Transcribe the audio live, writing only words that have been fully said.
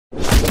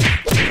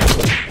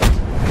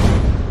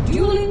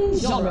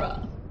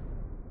genre.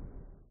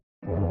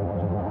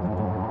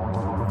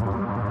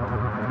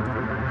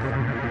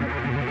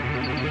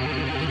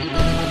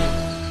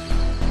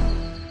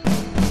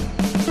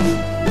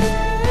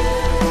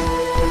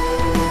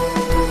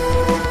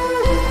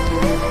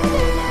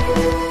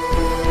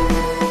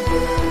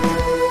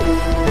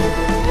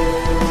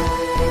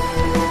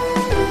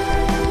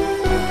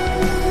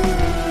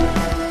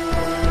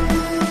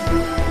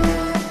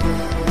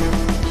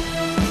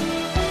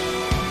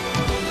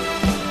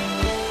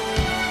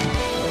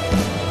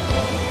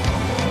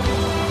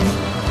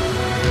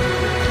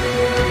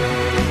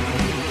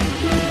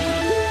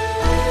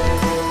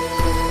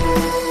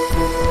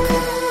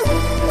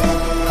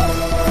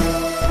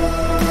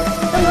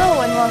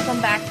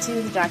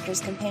 To the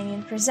Doctor's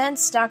Companion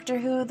presents Doctor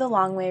Who The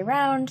Long Way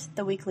Round,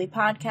 the weekly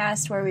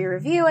podcast where we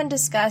review and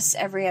discuss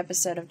every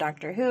episode of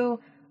Doctor Who,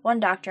 one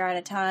doctor at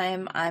a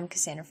time. I'm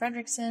Cassandra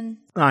Fredrickson.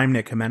 I'm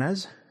Nick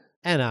Jimenez.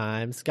 And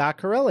I'm Scott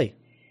Corelli.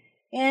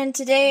 And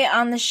today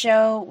on the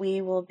show we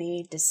will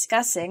be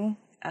discussing,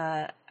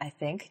 I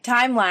think,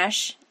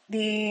 Timelash,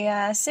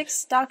 the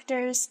Sixth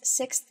Doctor's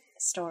sixth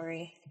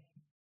story.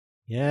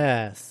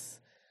 Yes.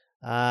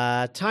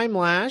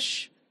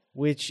 Timelash,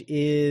 which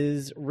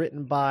is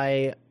written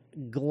by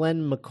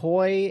Glenn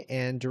McCoy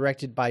and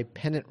directed by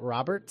Pennant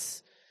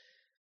Roberts.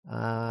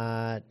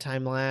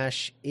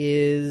 Timelash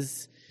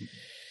is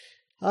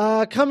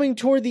coming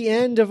toward the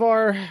end of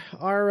our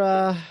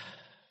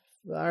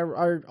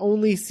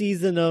only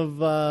season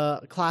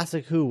of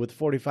Classic Who with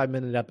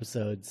 45-minute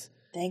episodes.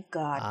 Thank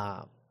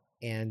God.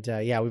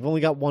 We've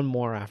only got one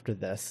more after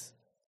this,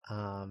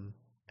 and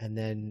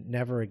then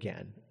never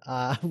again,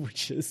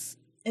 which is...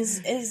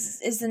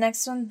 Is the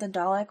next one the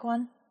Dalek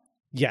one?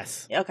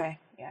 Yes. Okay.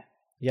 Yeah.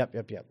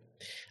 Yep.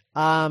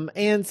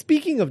 And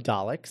speaking of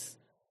Daleks,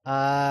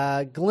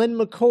 Glenn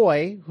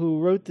McCoy,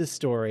 who wrote this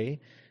story,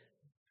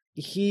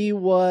 he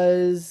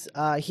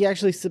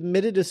actually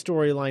submitted a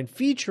storyline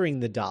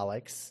featuring the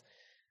Daleks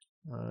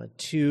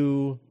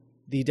to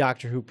the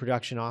Doctor Who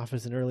production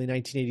office in early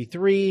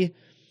 1983.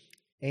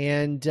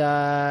 And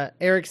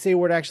Eric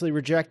Sayward actually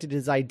rejected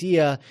his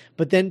idea,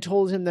 but then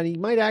told him that he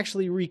might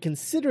actually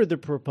reconsider the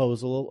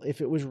proposal if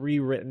it was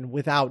rewritten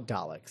without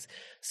Daleks.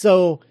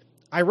 So,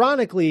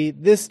 ironically,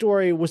 this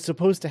story was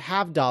supposed to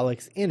have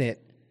Daleks in it,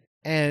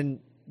 and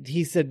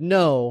he said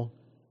no,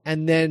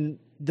 and then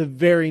the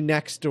very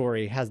next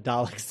story has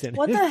Daleks in it.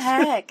 What the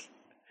heck?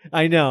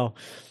 I know.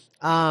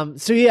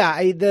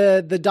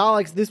 The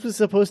Daleks, this was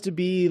supposed to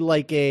be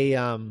like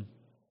a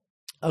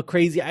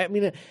crazy... I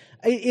mean...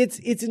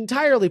 It's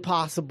entirely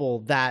possible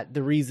that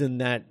the reason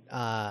that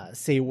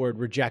Sayward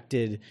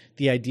rejected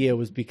the idea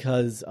was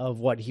because of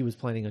what he was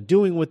planning on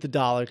doing with the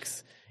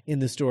Daleks in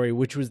the story,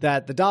 which was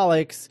that the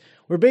Daleks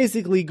were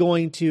basically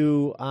going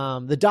to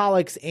the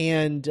Daleks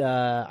and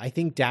I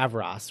think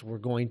Davros were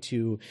going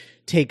to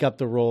take up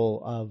the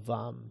role of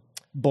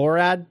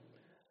Borad.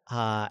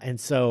 And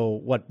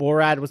so what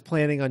Borad was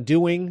planning on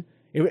doing,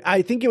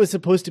 I think it was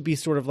supposed to be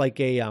sort of like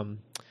a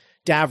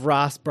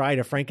Davros Bride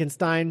of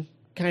Frankenstein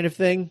kind of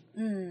thing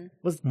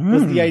was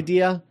the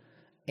idea,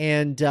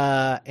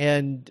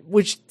 and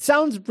which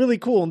sounds really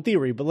cool in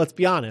theory, but let's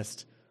be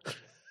honest,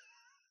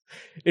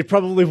 it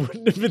probably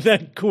wouldn't have been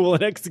that cool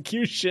in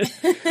execution.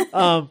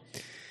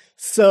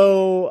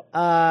 So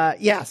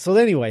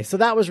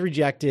that was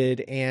rejected,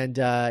 and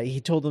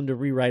he told them to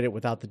rewrite it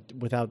without the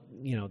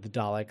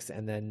Daleks,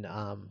 and then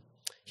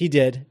he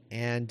did,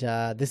 and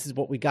this is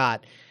what we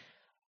got.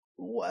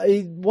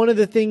 One of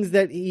the things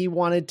that he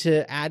wanted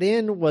to add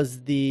in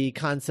was the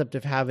concept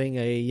of having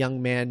a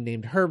young man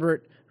named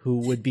Herbert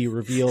who would be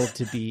revealed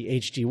to be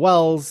H.G.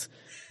 Wells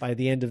by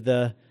the end of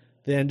the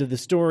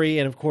story,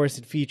 and of course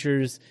it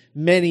features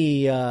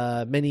many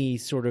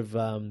sort of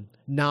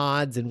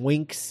nods and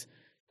winks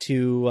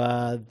to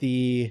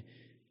the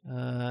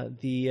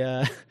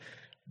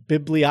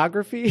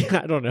bibliography,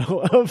 I don't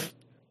know,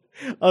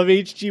 of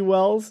H.G.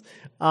 Wells.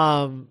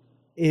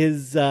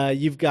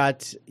 You've got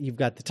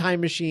the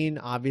time machine,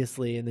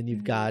 obviously, and then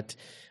you've got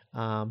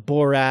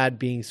Borad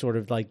being sort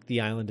of like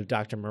the island of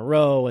Dr.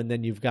 Moreau, and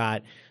then you've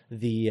got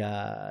the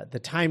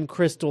time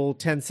crystal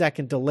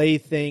 10-second delay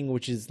thing,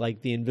 which is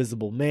like the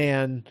Invisible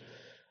Man.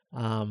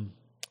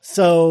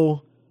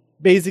 So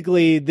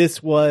basically,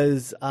 this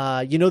was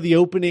the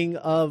opening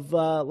of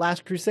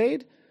Last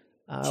Crusade,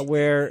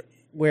 where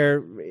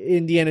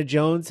Indiana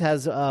Jones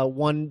has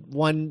one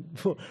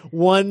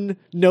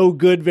no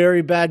good,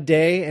 very bad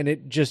day, and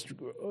it just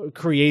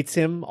creates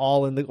him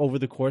all over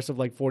the course of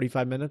like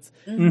 45 minutes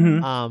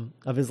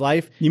of his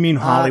life. You mean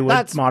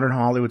Hollywood, modern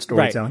Hollywood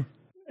storytelling?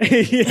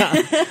 Right.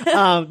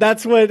 Yeah,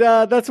 that's what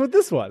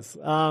this was.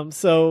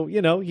 So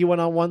he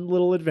went on one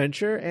little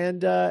adventure,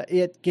 and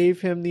it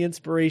gave him the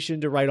inspiration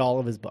to write all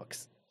of his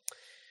books.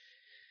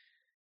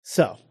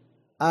 So.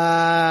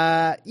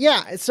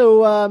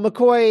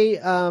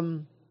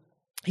 McCoy,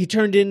 he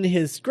turned in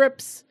his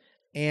scripts,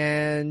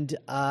 and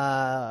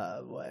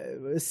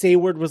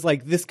Sayward was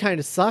like, "This kind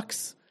of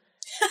sucks,"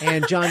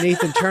 and John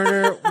Nathan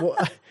Turner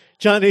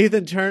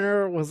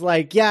was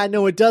like, "Yeah,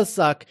 no, it does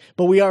suck,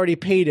 but we already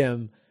paid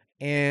him,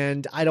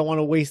 and I don't want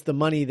to waste the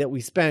money that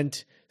we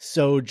spent.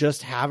 So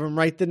just have him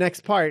write the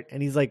next part.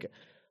 And he's like,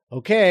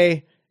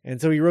 okay. And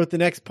so he wrote the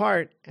next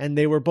part, and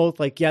they were both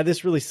like, yeah,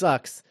 this really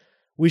sucks.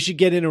 We should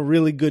get in a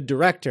really good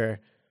director.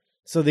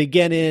 So they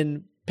get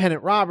in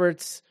Pennant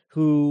Roberts,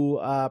 who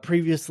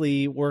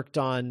previously worked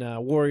on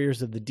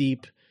Warriors of the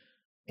Deep,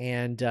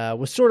 and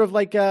was sort of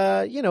like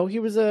he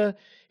was a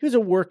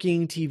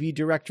working TV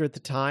director at the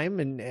time,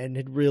 and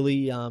had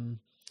really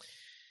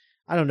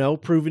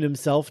proven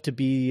himself to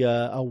be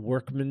a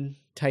workman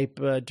type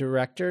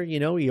director.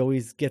 He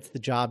always gets the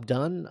job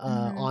done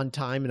on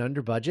time and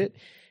under budget.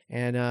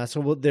 And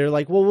so they're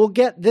like, well, we'll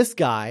get this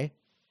guy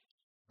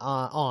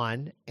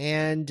on,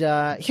 and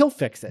he'll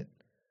fix it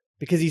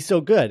because he's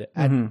so good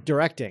at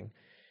directing.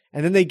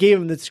 And then they gave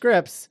him the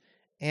scripts,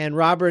 and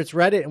Roberts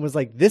read it and was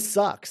like, this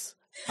sucks.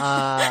 He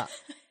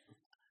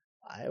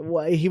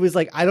was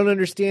like, I don't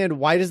understand.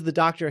 Why does the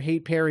Doctor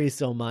hate Perry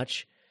so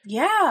much?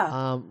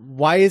 Yeah.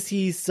 Why is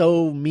he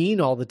so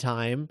mean all the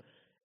time?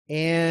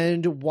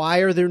 And why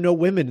are there no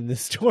women in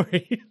this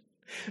story?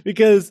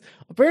 Because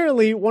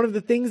apparently one of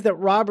the things that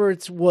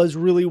Roberts was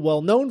really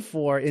well known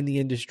for in the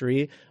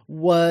industry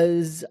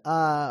was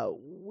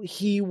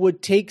he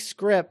would take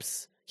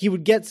scripts, he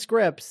would get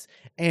scripts,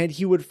 and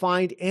he would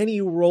find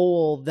any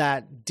role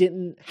that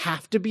didn't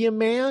have to be a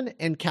man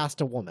and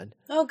cast a woman.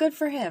 Oh, good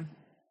for him.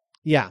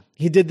 Yeah,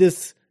 he did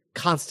this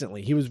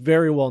constantly. He was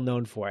very well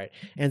known for it.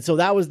 And so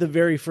that was the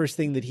very first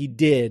thing that he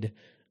did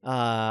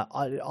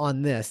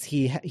on this.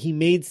 He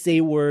made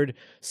Sayward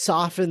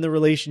soften the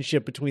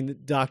relationship between the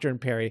Doctor and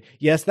Perry.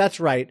 Yes, that's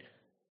right.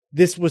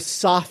 This was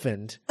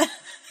softened.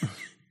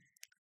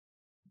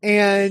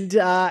 And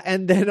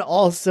then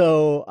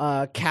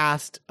also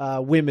cast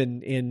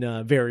women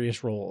in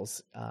various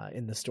roles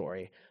in the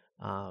story.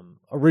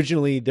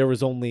 Originally, there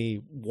was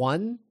only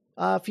one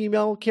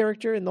female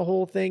character in the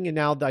whole thing, and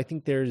now I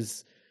think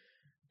there's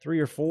 3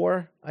 or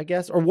 4, I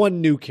guess, or one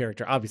new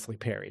character, obviously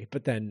Perry,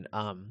 but then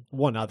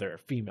one other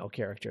female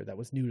character that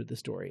was new to the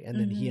story. And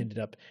then he ended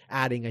up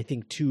adding, I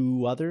think,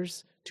 2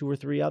 or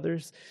 3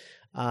 others,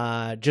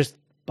 just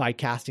by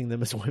casting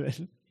them as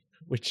women,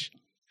 which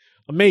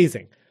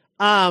amazing.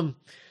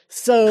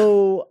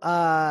 So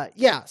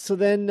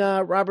then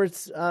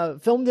Roberts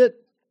filmed it.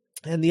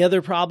 And the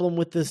other problem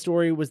with the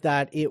story was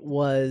that it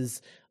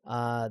was,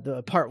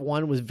 the part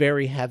 1 was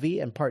very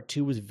heavy and part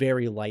 2 was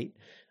very light.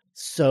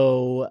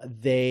 So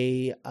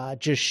they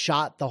just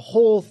shot the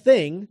whole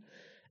thing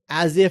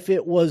as if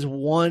it was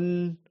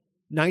one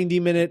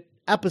 90-minute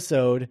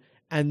episode,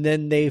 and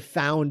then they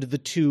found the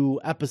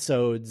 2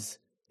 episodes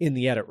in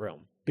the edit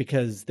room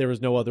because there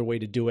was no other way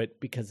to do it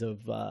because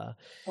of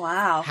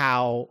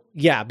how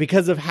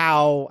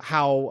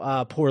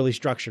poorly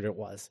structured it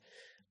was.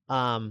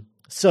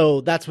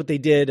 So that's what they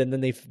did, and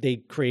then they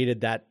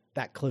created that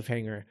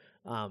cliffhanger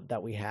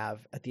that we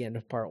have at the end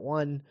of part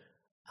 1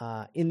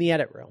 in the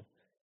edit room.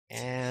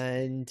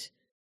 And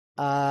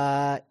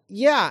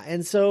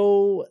and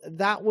so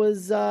that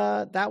was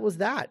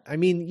that. I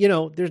mean,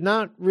 there's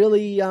not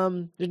really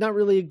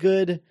a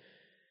good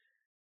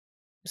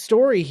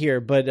story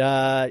here, but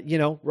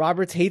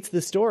Roberts hates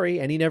the story,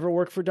 and he never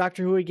worked for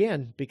Doctor Who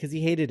again because he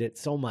hated it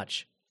so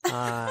much.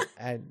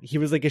 And he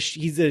was like,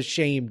 he's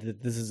ashamed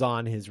that this is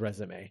on his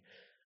resume.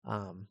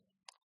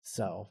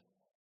 So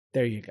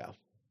there you go.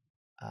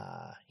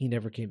 He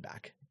never came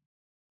back.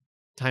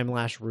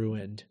 Timelash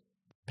ruined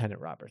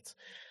Pennant Roberts.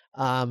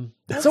 So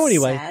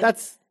anyway, sad.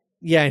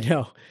 I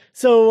know.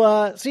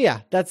 So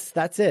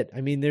that's it.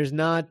 I mean, there's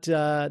not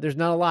a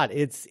lot.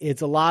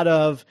 It's a lot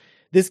of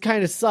this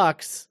kind of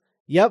sucks.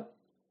 Yep.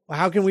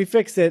 How can we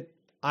fix it?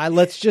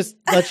 Let's just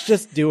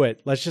do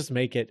it. Let's just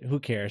make it. Who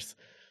cares?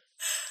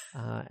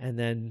 And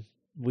then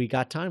we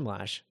got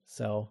Timelash.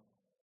 So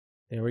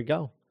there we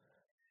go.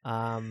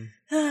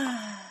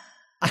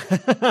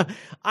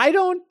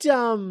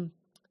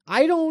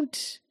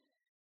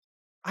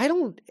 I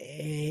don't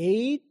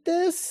hate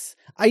this.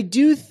 I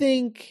do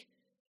think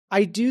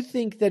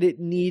that it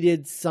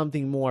needed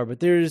something more, but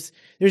there's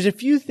a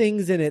few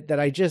things in it that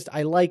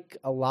I like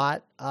a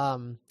lot.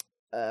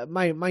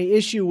 My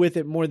issue with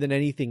it more than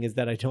anything is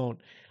that I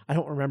don't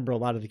remember a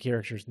lot of the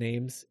characters'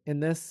 names in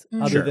this,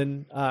 other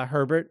than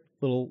Herbert,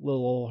 little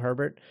old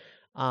Herbert.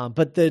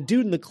 But the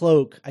dude in the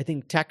cloak, I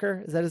think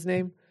Tecker, is that his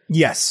name?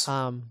 Yes.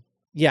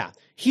 Yeah,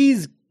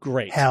 he's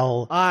great.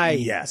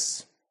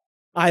 Yes.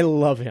 I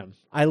love him.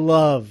 I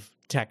love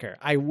Tecker.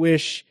 I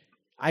wish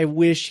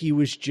he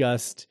was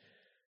just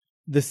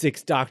the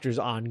Sixth Doctor's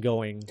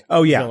ongoing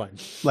villain.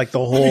 Like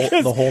the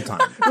whole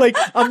time. Like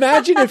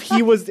imagine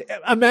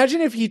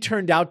if he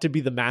turned out to be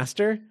the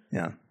Master.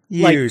 Yeah.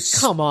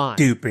 Come on.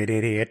 Stupid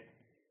idiot.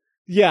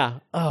 Yeah.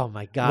 Oh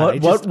my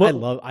God.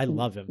 I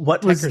love him.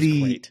 What Tecker's was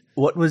great.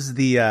 What was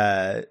the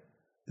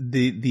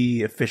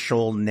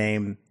official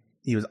name?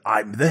 He was,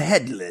 I'm the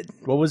Headland.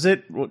 What was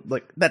it?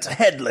 That's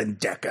Headland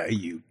Decker,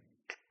 you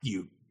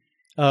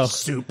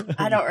soup.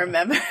 I don't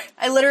remember.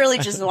 I literally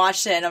just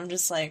watched it and I'm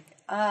just like,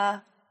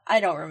 I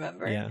don't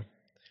remember. Yeah.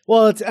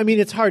 Well,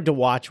 it's hard to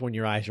watch when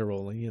your eyes are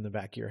rolling in the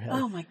back of your head.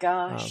 Oh my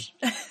gosh.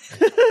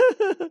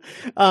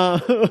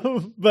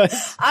 But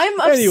I'm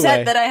upset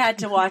anyway. that I had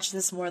to watch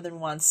this more than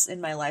once in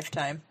my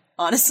lifetime,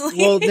 honestly.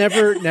 Well,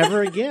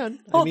 never again.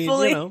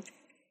 Hopefully. I mean,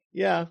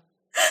 yeah.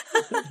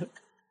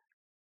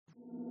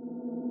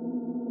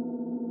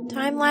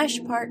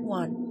 Timelash Part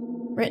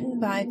 1. Written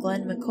by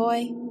Glenn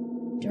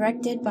McCoy.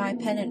 Directed by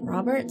Pennant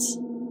Roberts.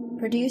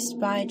 Produced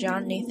by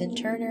John Nathan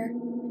Turner.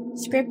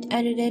 Script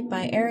edited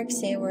by Eric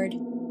Sayward.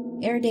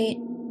 Air date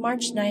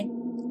March 9,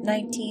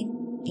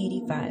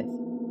 1985.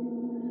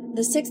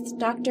 The Sixth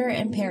Doctor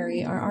and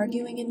Perry are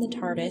arguing in the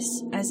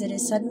TARDIS as it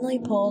is suddenly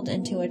pulled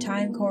into a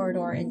time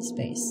corridor in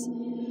space.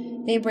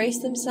 They brace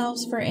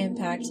themselves for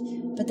impact,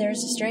 but there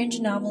is a strange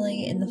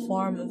anomaly in the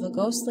form of a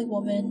ghostly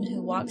woman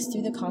who walks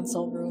through the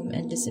console room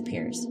and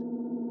disappears.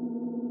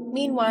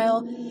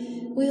 Meanwhile,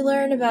 we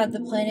learn about the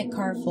planet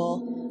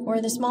Carful,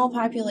 where the small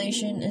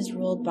population is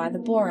ruled by the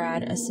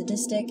Borad, a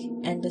sadistic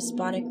and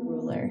despotic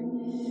ruler.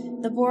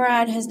 The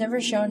Borad has never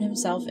shown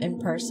himself in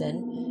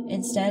person,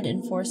 instead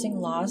enforcing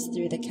laws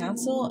through the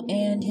Council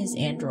and his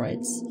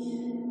androids.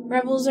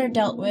 Rebels are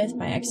dealt with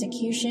by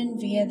execution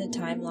via the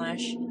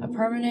Timelash, a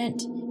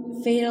permanent,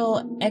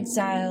 fatal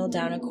exile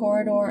down a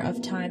corridor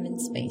of time and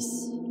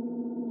space.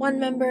 One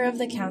member of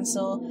the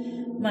Council,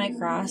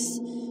 Mycross,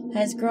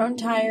 has grown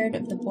tired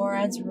of the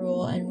Borad's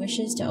rule and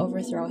wishes to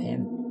overthrow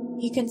him.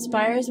 He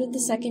conspires with the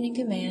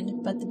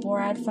second-in-command, but the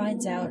Borad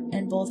finds out,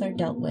 and both are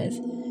dealt with.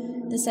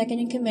 The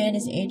second-in-command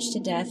is aged to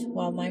death,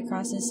 while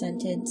Mycross is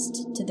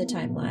sentenced to the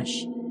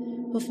Timelash.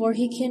 Before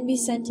he can be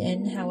sent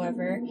in,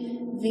 however,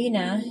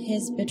 Vina,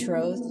 his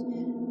betrothed,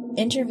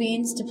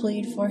 intervenes to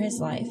plead for his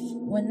life.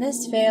 When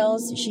this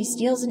fails, she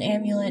steals an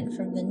amulet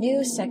from the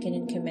new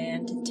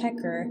second-in-command,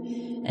 Tecker,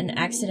 and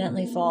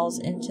accidentally falls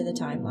into the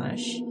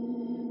Timelash.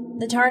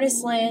 The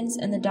TARDIS lands,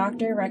 and the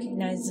Doctor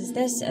recognizes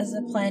this as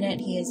the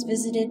planet he has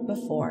visited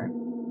before.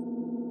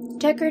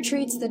 Tecker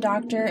treats the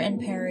Doctor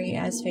and Perry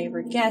as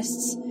favored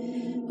guests,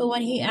 but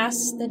when he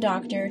asks the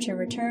Doctor to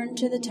return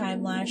to the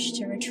Timelash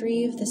to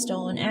retrieve the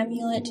stolen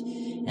amulet,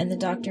 and the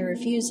Doctor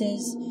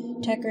refuses,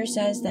 Tecker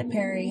says that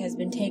Perry has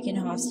been taken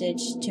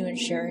hostage to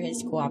ensure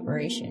his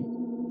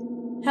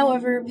cooperation.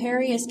 However,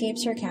 Perry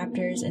escapes her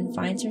captors and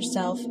finds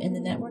herself in the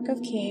network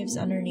of caves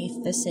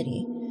underneath the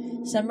city.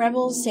 Some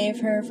rebels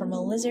save her from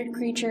a lizard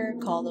creature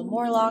called the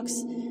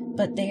Morlocks,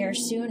 but they are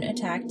soon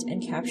attacked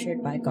and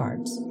captured by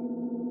guards.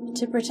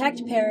 To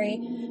protect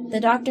Perry, the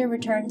Doctor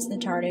returns the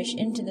TARDIS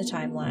into the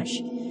Timelash.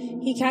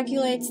 He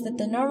calculates that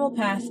the normal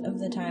path of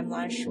the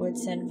Timelash would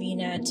send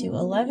Vina to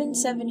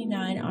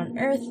 1179 on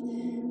Earth,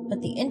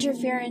 but the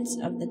interference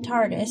of the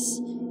TARDIS,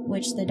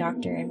 which the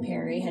Doctor and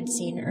Perry had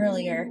seen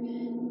earlier,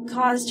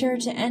 caused her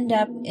to end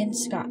up in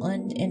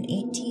Scotland in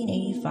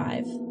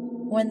 1885.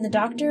 When the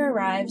Doctor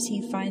arrives,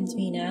 he finds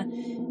Vina,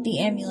 the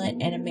amulet,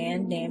 and a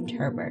man named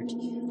Herbert.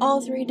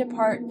 All three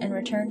depart and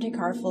return to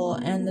Carful,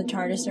 and the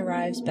TARDIS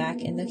arrives back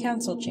in the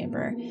Council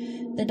Chamber.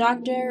 The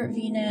Doctor,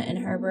 Vina, and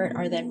Herbert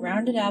are then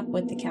rounded up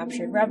with the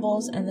captured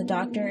rebels, and the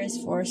Doctor is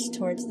forced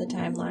towards the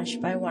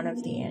Timelash by one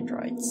of the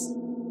androids.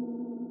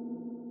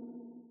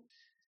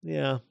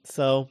 Yeah,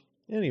 so,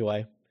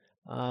 anyway.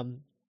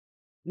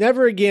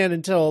 Never again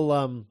until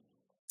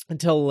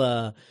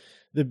the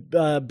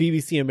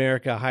BBC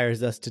America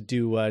hires us to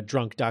do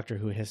drunk Doctor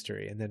Who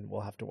history, and then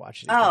we'll have to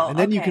watch it again. Oh, and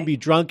then you okay. can be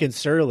drunk and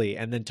surly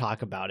and then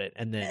talk about it,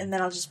 and then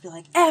I'll just be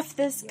like, F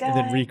this guy. and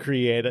then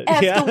recreate it.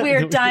 F the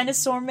weird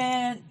dinosaur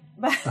man.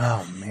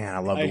 Oh man, I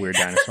love the weird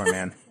dinosaur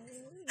man.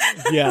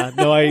 Yeah,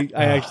 no, I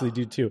actually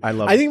do too.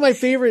 I think my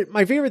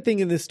favorite thing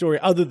in this story,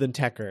 other than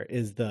Tecker,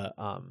 is the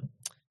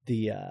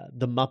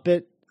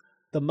Muppet.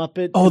 The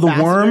Muppet. Oh, the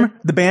ambassador. worm,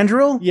 the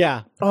Bandrel.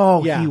 Yeah.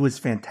 Oh, Yeah. he was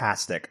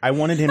fantastic. I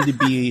wanted him to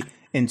be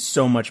in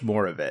so much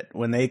more of it.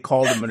 When they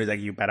called him and he's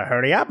like, "You better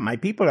hurry up, my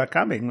people are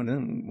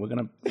coming. We're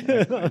gonna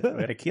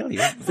kill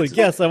you." It's like,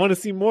 yes, I want to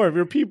see more of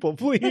your people,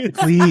 please.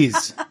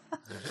 Please.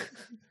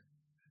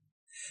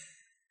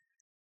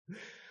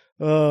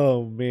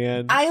 Oh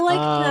man, I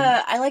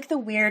like the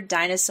weird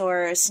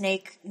dinosaur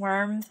snake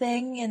worm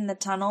thing in the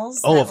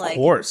tunnels. Oh, that, of like,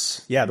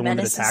 course. Yeah, the one that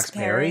menaces attacks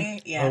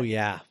Perry. Yeah. Oh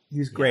yeah,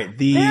 He's great.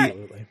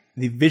 absolutely.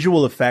 The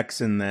visual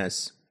effects in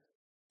this,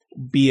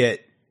 be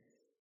it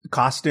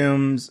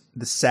costumes,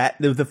 the set,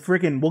 the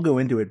friggin', we'll go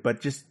into it,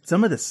 but just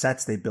some of the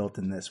sets they built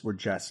in this were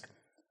just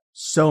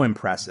so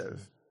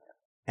impressive.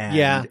 And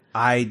Yeah. the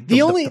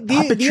puppetry,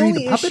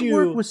 the puppet issue-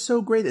 work was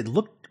so great. It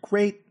looked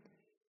great.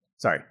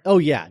 Sorry. Oh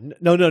yeah,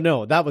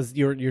 no. That was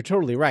you're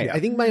totally right. Yeah. I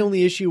think my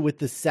only issue with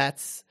the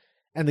sets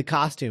and the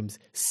costumes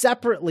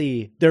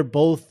separately, they're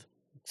both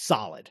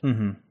solid,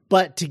 Mm-hmm.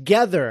 but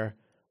together,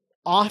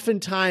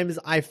 oftentimes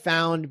I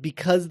found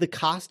because the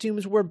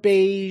costumes were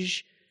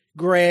beige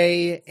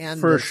gray and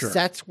For the sure.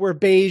 sets were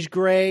beige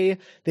gray,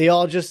 they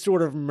all just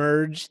sort of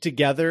merged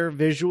together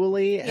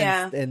visually,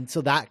 and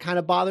so that kind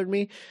of bothered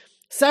me.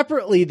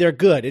 Separately, they're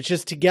good. It's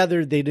just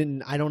together they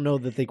didn't. I don't know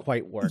that they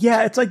quite work.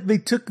 Yeah, it's like they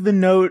took the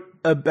note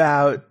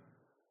about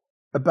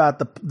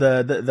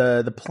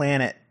the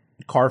planet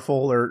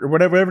Carful or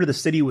whatever the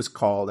city was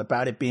called,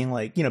 about it being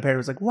like, Perry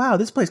was like, wow,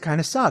 this place kind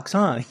of sucks,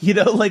 huh?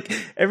 Like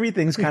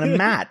everything's kind of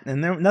matte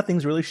and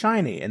nothing's really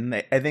shiny. And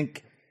I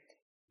think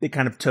they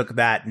kind of took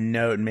that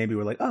note and maybe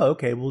were like, oh,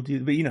 okay, we'll do,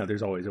 but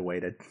there's always a way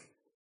to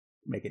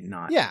make it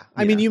not. Yeah.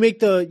 I mean, you make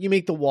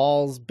the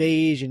walls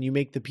beige and you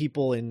make the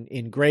people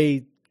in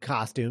gray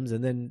costumes,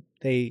 and then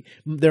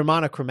they're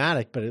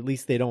monochromatic, but at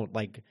least they don't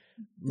like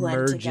Blend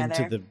merge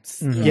together. into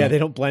the they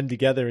don't blend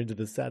together into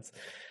the sets.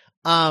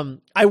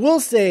 I will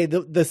say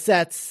the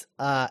sets,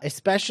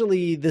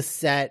 especially the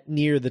set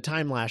near the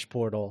Timelash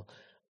portal,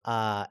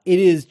 it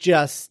is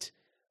just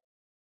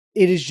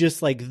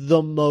like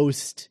the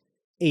most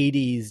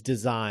 80s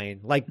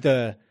design, like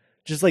the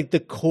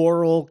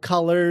coral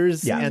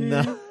colors and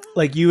the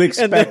like you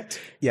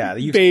expect,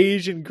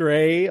 beige and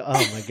gray. Oh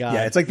my god!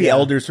 Yeah, it's like the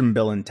elders from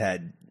Bill and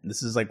Ted.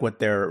 This is like what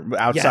their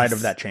outside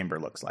of that chamber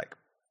looks like.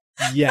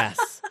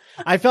 Yes,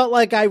 I felt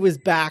like I was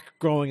back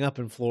growing up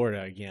in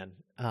Florida again.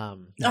 Oh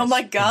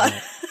my god!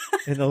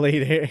 In the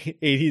late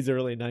 80s,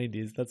 early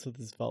 90s, that's what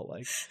this felt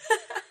like.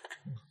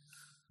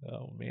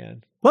 Oh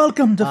man!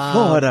 Welcome to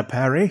Florida,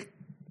 Perry.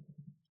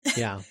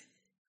 Yeah,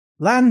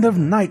 land of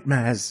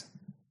nightmares.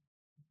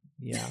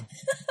 Yeah.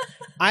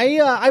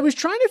 I was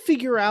trying to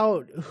figure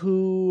out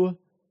who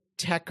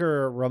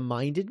Tecker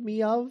reminded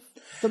me of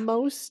the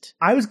most.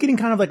 I was getting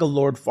kind of like a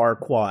Lord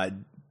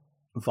Farquaad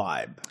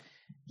vibe.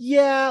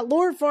 Yeah,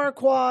 Lord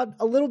Farquaad,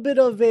 a little bit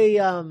of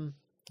a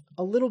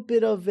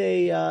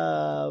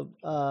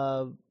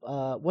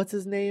what's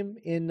his name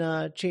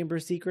in Chamber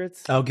of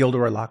Secrets? Oh,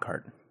 Gilderoy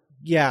Lockhart.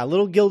 Yeah, a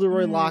little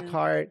Gilderoy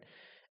Lockhart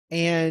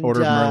and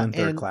Order of Merlin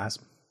third class.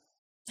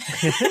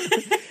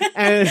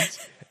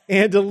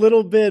 and a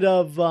little bit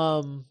of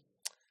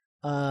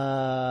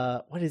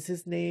what is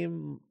his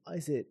name?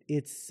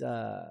 It's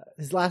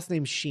his last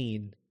name's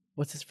Sheen.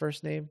 What's his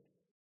first name?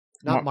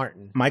 Not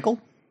Martin. Michael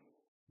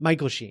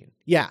Sheen.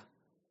 Yeah.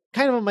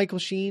 Kind of a Michael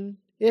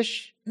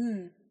Sheen-ish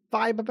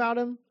vibe about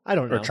him. I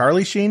don't know. Or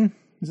Charlie Sheen?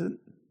 Is it?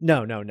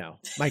 No.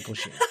 Michael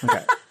Sheen.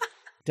 Okay.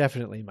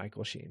 Definitely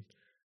Michael Sheen.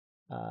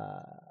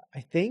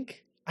 I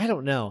think. I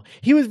don't know.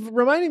 He was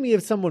reminding me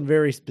of someone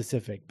very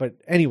specific, but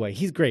anyway,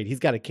 he's great. He's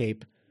got a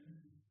cape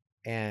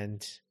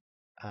and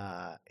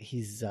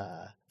he's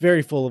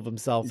very full of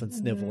himself and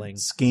sniveling.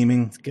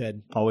 Scheming. It's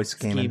good. Always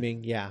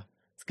scheming. Yeah.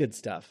 It's good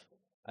stuff.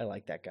 I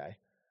like that guy.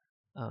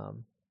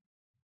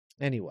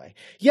 Anyway.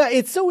 Yeah,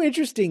 it's so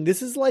interesting.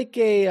 This is like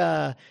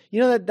a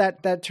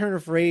that turn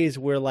of phrase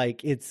where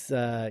like it's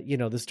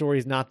the story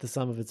is not the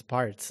sum of its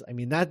parts. I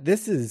mean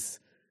this is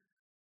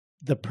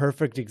the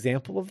perfect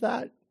example of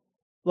that.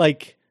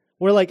 Like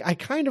where like I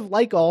kind of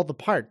like all the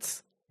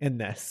parts in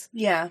this.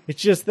 Yeah.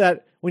 It's just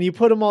that when you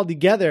put them all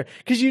together,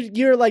 because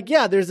you're like,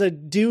 yeah, there's a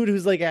dude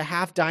who's like a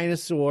half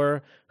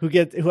dinosaur who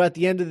at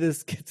the end of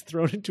this gets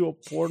thrown into a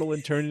portal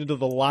and turned into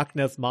the Loch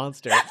Ness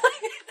monster.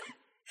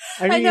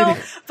 I know.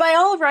 By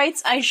all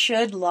rights, I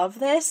should love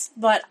this,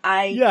 but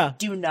I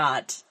do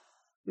not.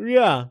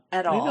 Yeah.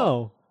 At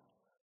all.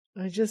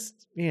 I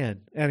know.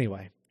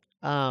 Anyway.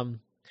 I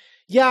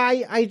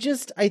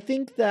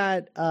think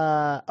that,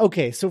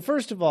 okay, so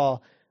first of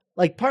all,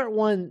 like part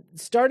one,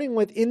 starting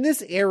with in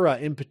this era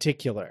in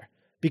particular,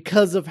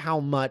 because of how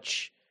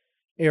much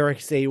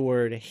Eric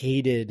Sayward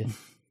hated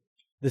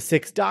the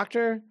Sixth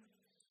Doctor,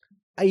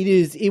 I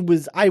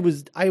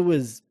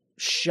was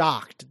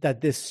shocked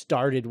that this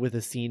started with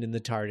a scene in the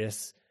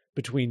TARDIS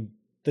between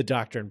the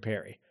Doctor and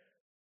Perry.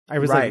 I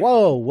was like,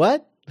 whoa,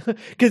 what?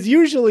 Because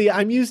usually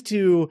I'm used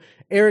to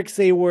Eric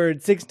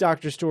Sayward Sixth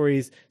Doctor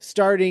stories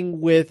starting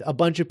with a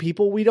bunch of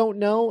people we don't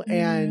know,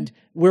 and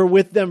we're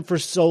with them for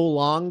so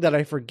long that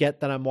I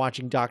forget that I'm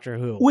watching Doctor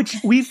Who. Which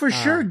we for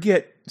sure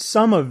get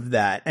some of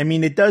that. I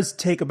mean, it does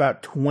take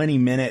about 20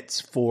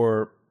 minutes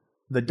for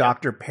the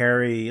Dr.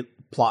 Perry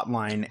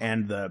plotline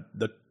and the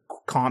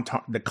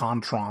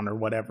Contron or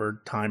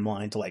whatever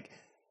timeline to like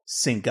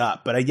sync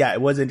up. But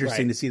it was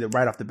interesting to see that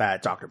right off the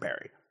bat, Dr.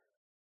 Perry.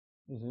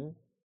 Mm-hmm.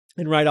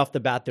 And right off the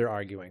bat, they're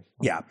arguing.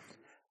 Yeah.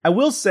 I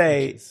will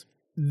say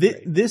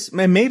this,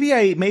 maybe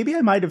I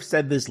might have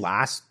said this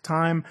last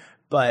time,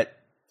 but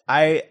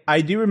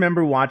I do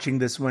remember watching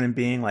this one and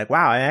being like,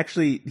 wow,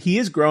 he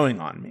is growing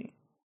on me,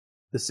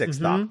 the Sixth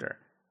Doctor.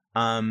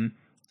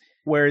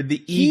 Where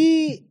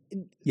this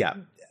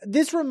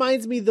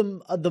reminds me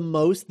the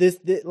most,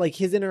 like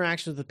his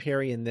interactions with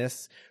Perry in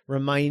this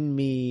remind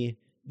me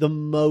the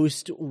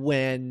most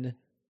when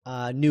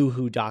New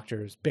Who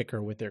doctors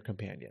bicker with their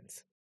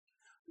companions.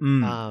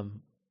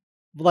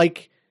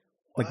 Like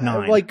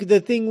 9. Like the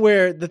thing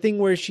where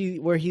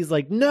he's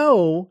like,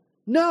 no,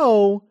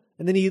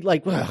 and then he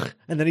like, ugh,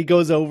 and then he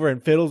goes over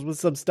and fiddles with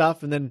some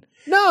stuff, and then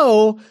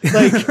no,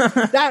 like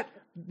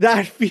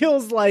that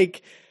feels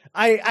like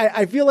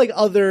I feel like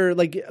other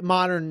like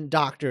modern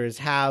doctors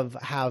have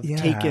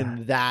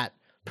taken that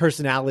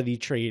personality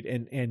trait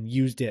and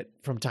used it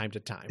from time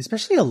to time.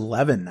 Especially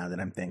 11 now that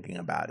I'm thinking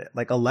about it.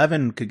 Like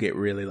 11 could get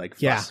really like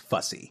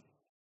fussy.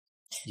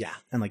 Yeah.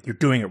 And like you're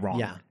doing it wrong.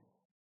 Yeah.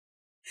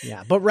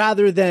 Yeah. But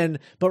rather than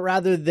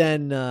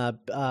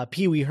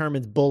Pee Wee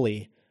Herman's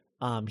bully,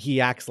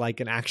 he acts like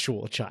an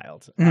actual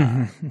child.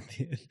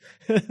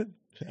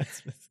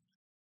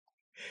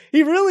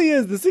 He really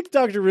is. The Sixth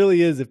Doctor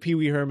really is. If Pee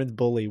Wee Herman's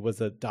bully was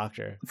a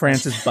doctor,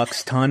 Francis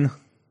Buxton.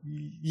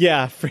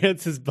 Yeah,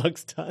 Francis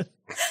Buxton.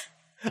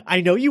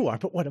 I know you are,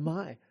 but what am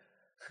I?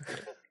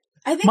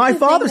 I think My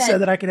father said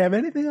that I could have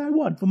anything I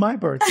want for my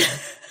birthday.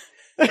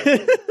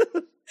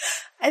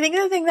 I think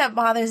the thing that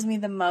bothers me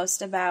the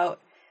most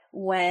about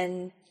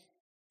when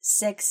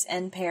Six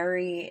and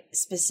Perry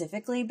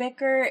specifically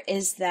bicker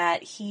is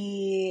that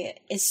he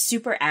is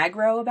super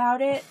aggro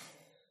about it.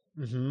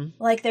 Mm-hmm.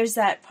 Like, there's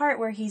that part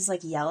where he's like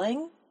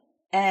yelling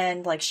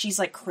and like she's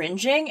like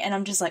cringing, and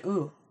I'm just like,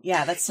 ooh,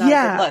 yeah, that's not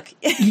a good look.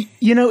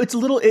 You know, it's a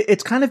little.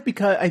 It's kind of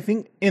because I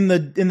think in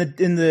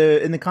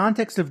the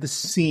context of the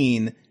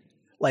scene,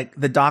 like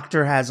the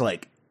Doctor has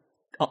like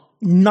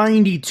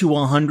 90 to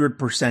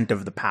 100%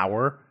 of the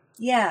power.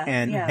 Yeah,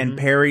 and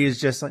Perry is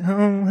just like,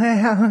 oh,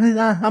 hey,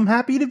 I'm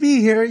happy to be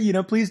here. You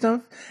know, please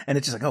don't. And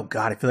it's just like, oh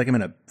God, I feel like I'm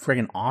in a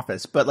friggin'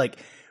 office. But like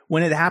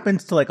when it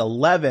happens to like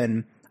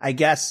 11, I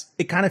guess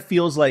it kind of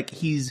feels like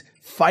he's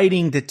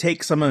fighting to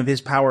take some of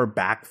his power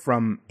back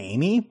from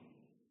Amy.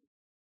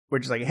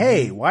 Which is like,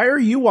 hey, why are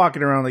you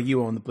walking around like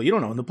you own the place? You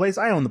don't own the place.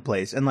 I own the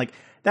place. And like,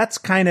 that's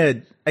kind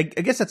of, I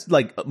guess that's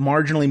like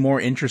marginally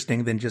more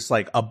interesting than just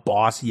like a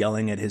boss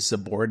yelling at his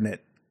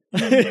subordinate.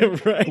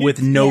 Right.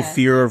 With no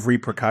fear of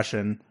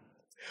repercussion.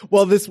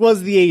 Well, this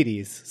was the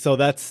 80s, so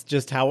that's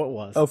just how it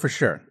was. Oh, for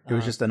sure. It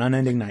was just an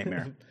unending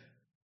nightmare.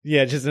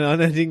 Yeah, just an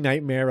unending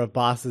nightmare of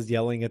bosses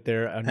yelling at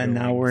their underlings. And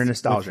now we're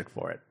nostalgic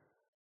for it.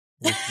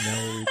 With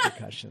no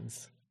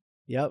repercussions.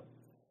 Yep.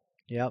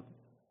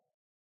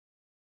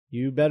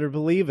 You better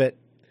believe it.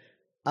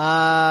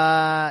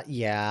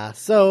 Yeah.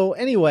 So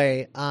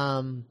anyway,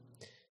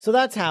 so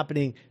that's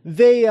happening.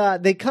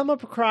 They come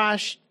up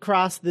across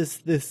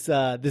this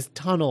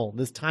tunnel,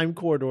 this time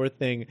corridor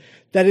thing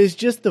that is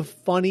just the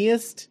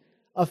funniest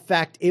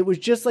effect. It was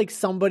just like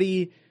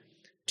somebody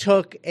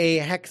took a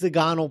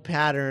hexagonal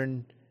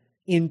pattern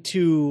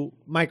into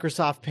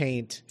Microsoft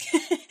Paint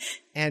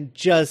and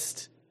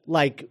just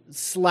like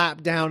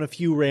slapped down a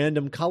few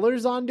random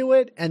colors onto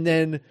it and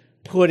then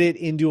put it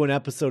into an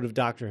episode of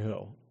Doctor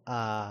Who.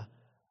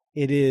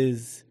 It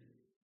is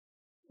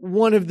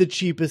one of the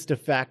cheapest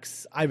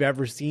effects I've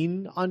ever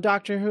seen on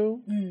Doctor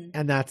Who,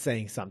 and that's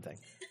saying something.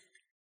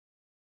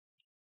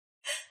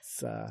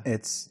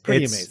 It's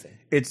pretty amazing.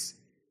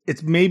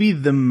 It's maybe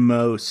the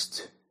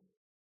most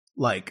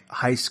like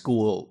high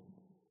school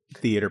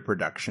theater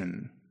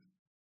production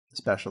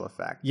special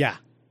effect. Yeah.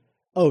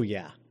 Oh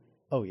yeah.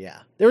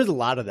 There was a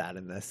lot of that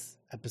in this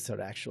episode,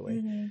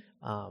 actually.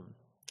 Mm-hmm.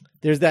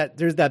 There's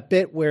that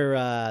bit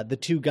where the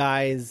two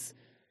guys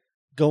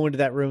go into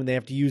that room. They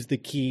have to use the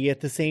key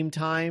at the same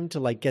time to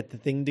like get the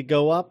thing to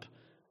go up.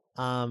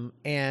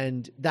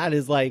 And that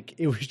is like,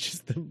 it was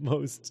just the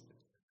most,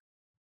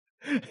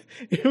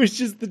 it was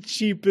just the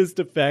cheapest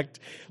effect.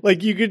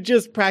 Like you could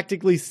just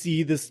practically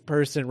see this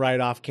person right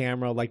off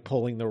camera, like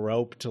pulling the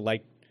rope to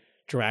like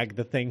drag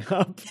the thing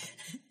up.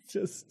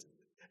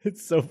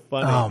 It's so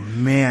funny. Oh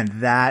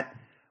man, that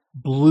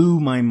blew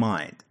my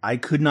mind. I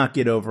could not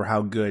get over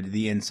how good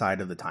the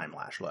inside of the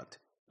Timelash looked.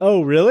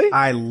 Oh, really?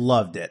 I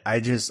loved it.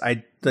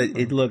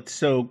 It looked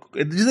so.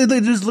 It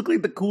just looked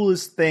like the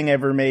coolest thing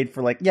ever made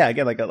for like an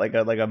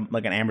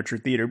amateur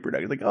theater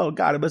production. Like, oh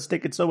god, it must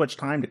take it so much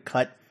time to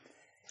cut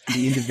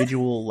the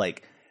individual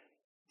like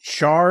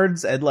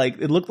shards, and like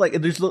it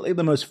just looked like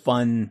the most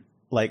fun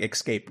like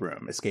escape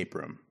room.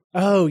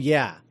 Oh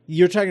yeah,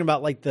 you're talking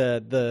about like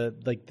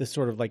the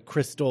sort of like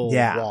crystal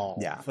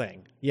wall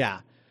thing.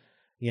 Yeah.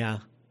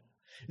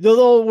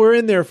 Though we're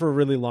in there for a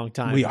really long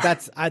time. We are.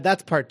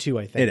 That's part 2,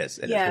 I think. It is.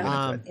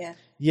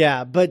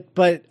 Yeah. But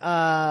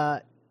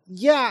I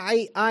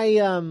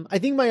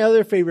think my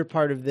other favorite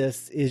part of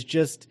this is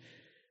just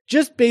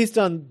based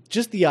on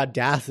just the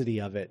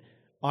audacity of it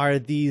are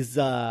these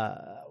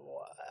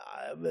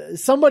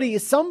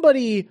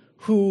somebody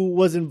who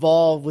was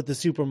involved with the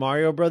Super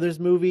Mario Brothers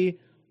movie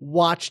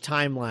watched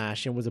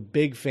Timelash and was a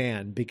big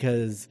fan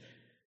because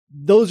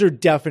those are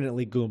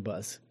definitely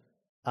Goombas.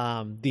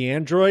 The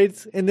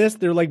androids in this,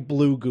 they're like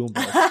blue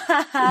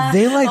Goombas.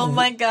 They like, oh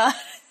my god.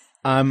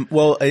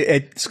 Well,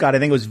 Scott, I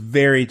think it was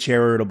very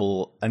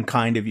charitable and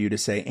kind of you to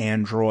say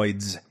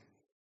androids.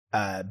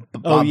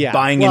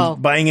 Buying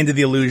into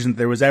the illusion that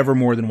there was ever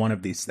more than one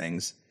of these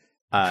things.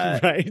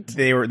 Right.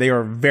 They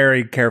were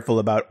very careful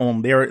about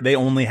they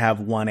only have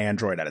one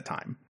android at a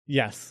time.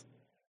 Yes,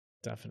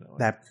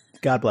 definitely.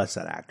 God bless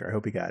that actor. I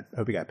hope he got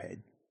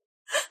paid.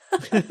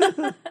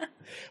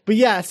 But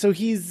yeah, so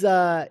he's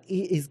got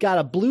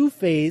a blue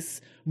face,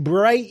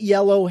 bright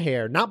yellow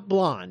hair, not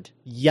blonde,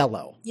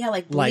 yellow. Yeah,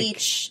 like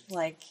bleach.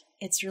 Like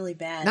it's really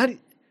bad.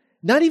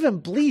 Not even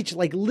bleach.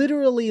 Like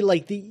literally,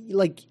 like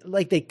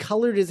they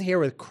colored his hair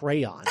with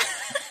crayon.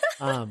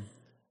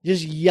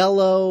 Just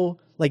yellow,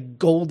 like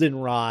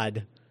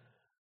goldenrod.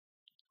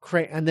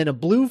 And then a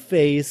blue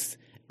face,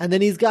 and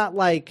then he's got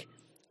like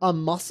a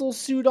muscle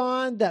suit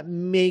on that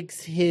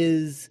makes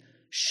his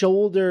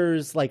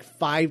shoulders like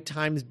 5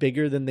 times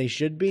bigger than they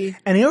should be.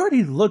 And he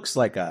already looks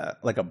like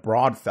a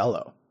broad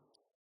fellow.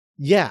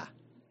 Yeah,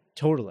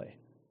 totally.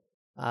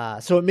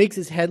 So it makes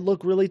his head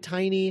look really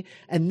tiny.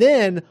 And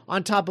then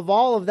on top of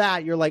all of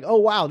that, you're like, oh,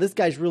 wow, this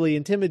guy's really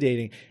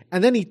intimidating.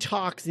 And then he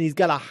talks and he's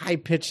got a high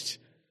pitched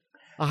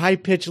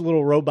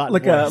little robot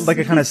Like voice.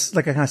 a kind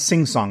of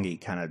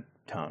sing-songy kind of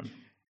tone.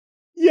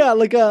 Yeah,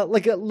 like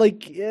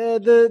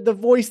the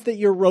voice that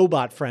your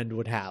robot friend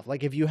would have.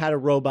 Like if you had a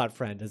robot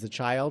friend as a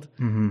child.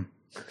 Mm-hmm.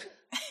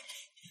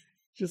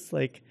 Just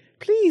like,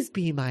 please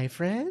be my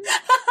friend.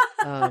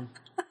 Kind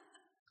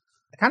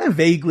of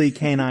vaguely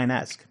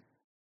canine-esque.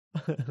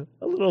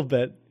 A little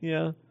bit,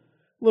 yeah. A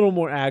little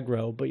more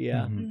aggro, but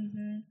yeah.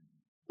 Mm-hmm.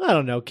 I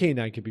don't know.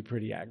 K9 could be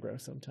pretty aggro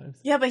sometimes.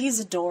 Yeah, but he's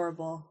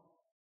adorable.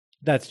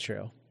 That's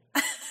true.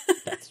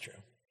 That's true.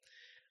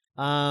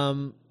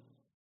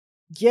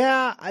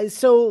 Yeah.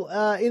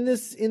 In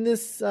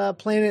this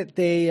planet,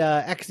 they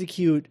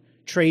execute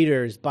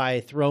traitors by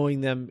throwing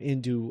them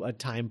into a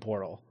time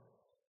portal,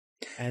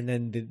 and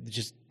then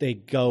they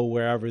go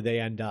wherever they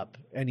end up,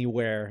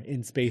 anywhere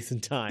in space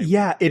and time.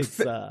 Yeah, it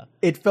felt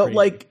crazy.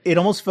 Like it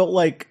almost felt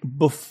like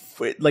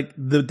before, like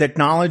the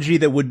technology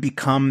that would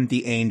become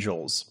the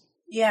angels.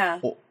 Yeah.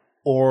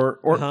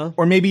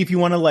 Or maybe if you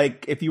want to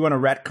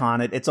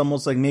retcon it, it's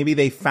almost like maybe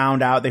they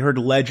heard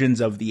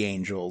legends of the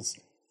angels,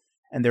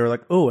 and they were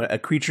like, oh, a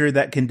creature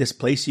that can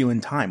displace you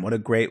in time. What a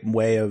great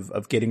way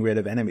of getting rid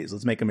of enemies.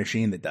 Let's make a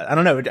machine that does. I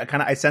don't know.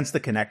 I sensed the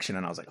connection,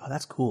 and I was like, oh,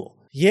 that's cool.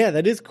 Yeah,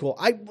 that is cool.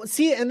 I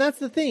see, and that's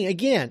the thing.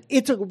 Again,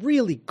 it's a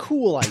really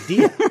cool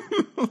idea.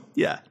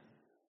 Yeah.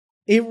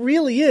 It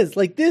really is.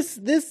 Like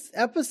this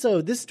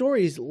episode, this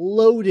story is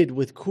loaded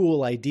with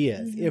cool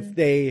ideas. Mm-hmm. If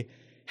they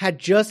had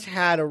just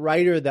had a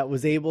writer that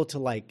was able to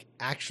like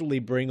actually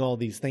bring all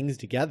these things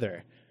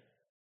together,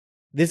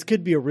 this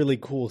could be a really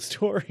cool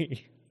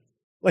story.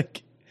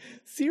 Like,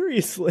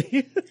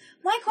 seriously.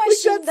 My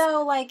question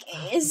though, like,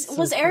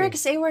 was Eric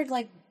Sayward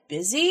like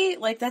busy?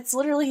 Like, that's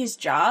literally his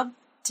job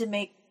to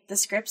make the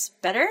scripts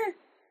better?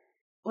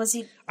 Was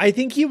he? I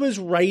think he was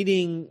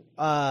writing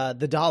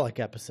the Dalek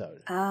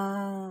episode.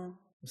 Oh.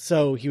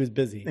 So he was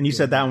busy. And you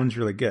said that one's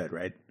really good,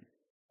 right?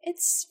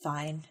 It's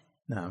fine.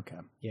 No, okay.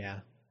 Yeah.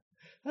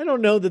 I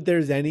don't know that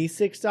there's any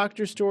Sixth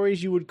Doctor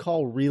stories you would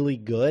call really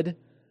good.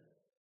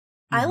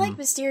 I like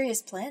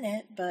Mysterious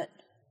Planet, but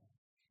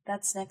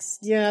that's next.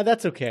 Yeah,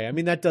 that's okay. I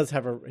mean, that does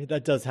have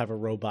a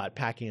robot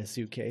packing a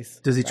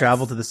suitcase. Does he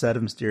travel to the set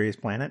of Mysterious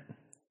Planet?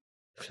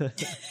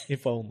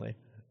 If only.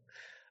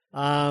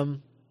 Anyway.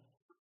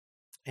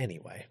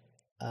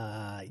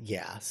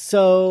 Yeah.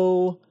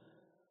 So.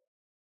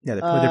 Yeah,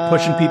 they're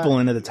pushing people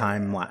into the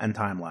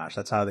Timelash.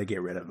 That's how they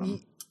get rid of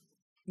them.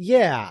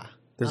 Yeah.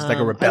 There's like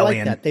a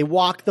rebellion. I like that. They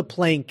walk the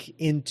plank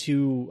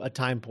into a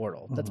time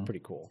portal. That's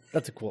pretty cool.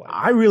 That's a cool idea.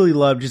 I really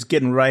love just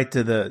getting right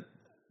to the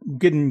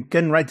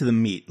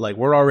meat. Like,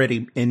 we're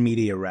already in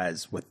media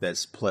res with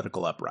this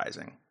political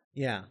uprising.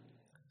 Yeah.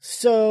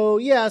 So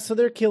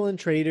they're killing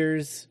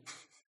traitors,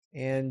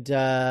 and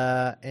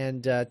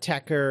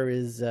Tecker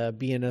is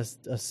being a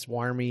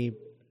swarmy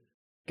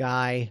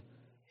guy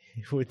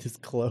with his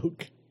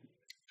cloak.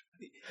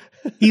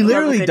 He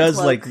literally does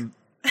cloak. like,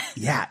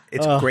 yeah,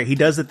 it's great. He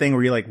does the thing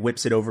where he like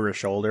whips it over his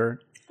shoulder.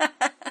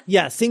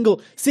 Yeah,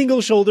 single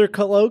shoulder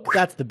cloak.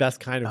 That's the best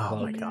kind of cloak.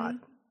 Oh my god.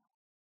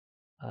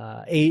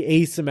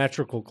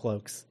 Asymmetrical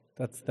cloaks.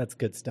 That's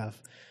good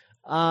stuff.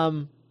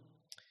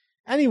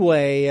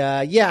 Anyway,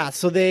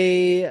 so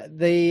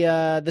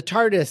the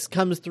TARDIS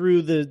comes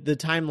through the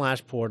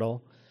Timelash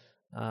portal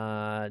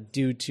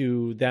due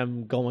to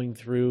them going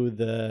through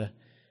the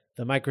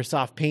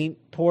Microsoft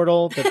Paint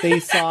portal that they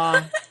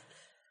saw.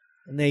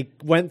 And they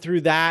went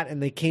through that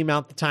and they came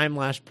out the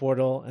Timelash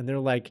portal, and they're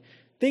like,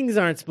 things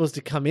aren't supposed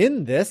to come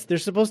in this. They're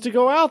supposed to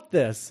go out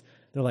this.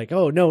 They're like,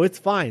 oh no, it's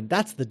fine.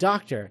 That's the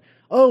Doctor.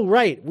 Oh,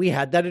 right. We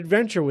had that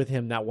adventure with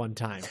him that one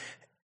time.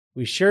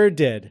 We sure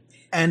did.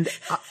 And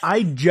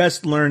I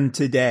just learned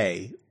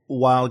today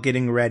while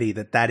getting ready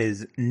that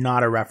is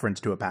not a reference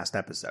to a past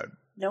episode.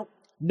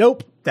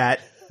 Nope. That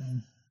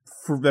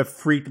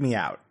freaked me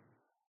out.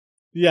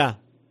 Yeah.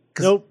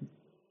 Nope.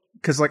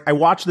 Because like I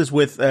watched this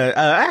with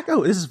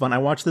this is fun. I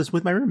watched this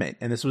with my roommate,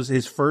 and this was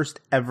his first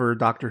ever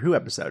Doctor Who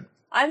episode.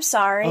 I'm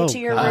sorry to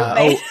your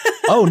roommate.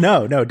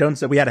 No, don't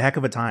say. We had a heck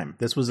of a time.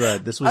 This was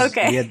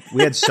okay.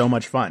 We had so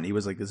much fun. He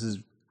was like, "This is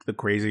the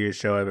craziest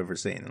show I've ever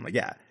seen." I'm like,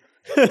 "Yeah."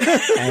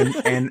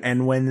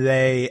 and when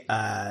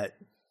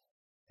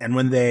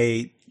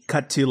they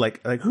cut to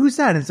like who's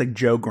that? And it's like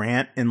Joe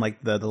Grant in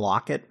like the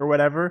locket or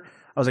whatever.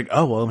 I was like,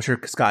 "Oh well, I'm sure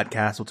Scott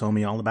Castle told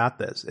me all about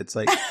this." It's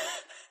like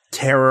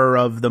Terror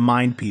of the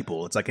Mind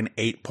People. It's like an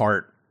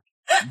 8-part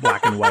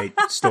black and white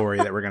story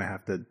that we're gonna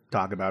have to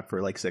talk about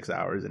for like 6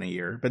 hours in a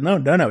year. But no,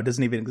 it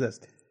doesn't even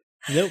exist.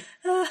 Nope.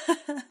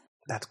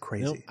 That's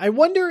crazy. Nope. I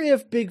wonder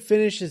if Big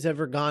Finish has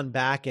ever gone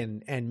back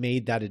and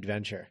made that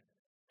adventure.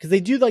 Because they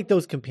do like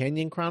those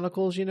companion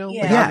chronicles, you know?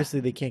 Yeah. Like,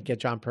 obviously they can't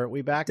get John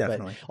Pertwee back.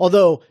 Definitely. But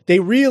although they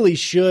really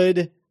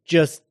should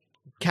just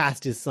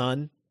cast his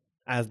son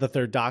as the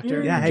Third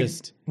Doctor. Yeah, hey,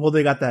 just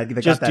they got that.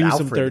 They just got that do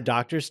Alfred. some Third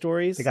Doctor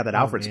stories. They got that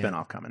Alfred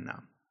spinoff coming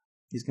now.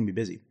 He's gonna be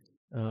busy.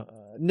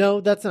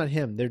 No, that's not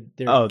him. They're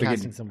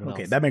casting someone else.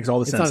 Okay, that makes all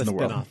the sense in the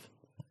world.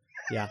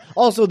 Yeah.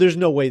 Also, there's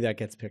no way that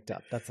gets picked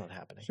up. That's not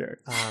happening. Sure.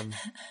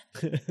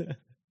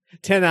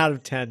 10 out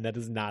of 10. That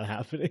is not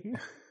happening.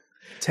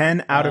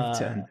 10 out of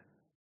 10.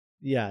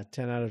 Yeah,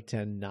 10 out of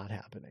 10 not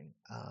happening.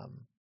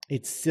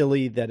 It's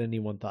silly that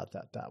anyone thought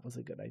that was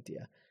a good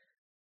idea.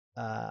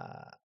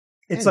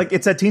 It's like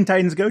it's a Teen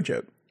Titans Go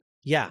joke.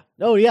 Yeah.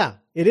 Oh yeah,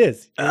 it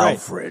is. You're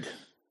Alfred. Right.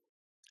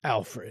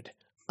 Alfred.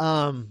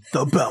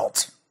 The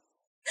belt.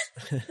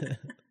 I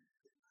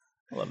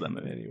love that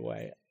movie.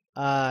 Anyway,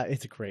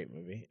 it's a great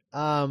movie.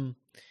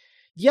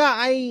 Yeah,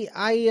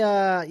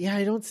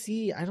 I don't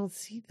see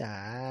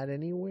that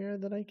anywhere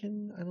that I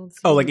don't see.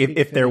 Oh, like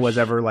if there was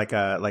ever like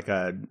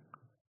a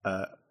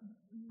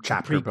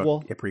chapter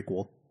prequel. A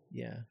prequel.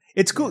 Yeah.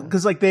 It's cool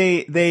because like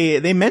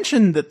they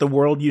mentioned that the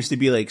world used to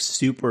be like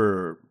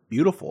super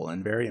beautiful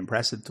and very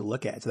impressive to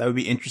look at. So that would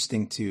be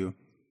interesting to.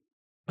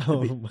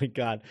 Oh my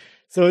God.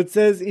 So it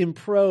says in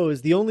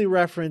prose, the only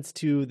reference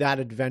to that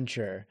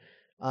adventure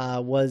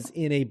was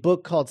in a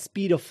book called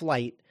Speed of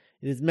Flight.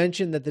 It is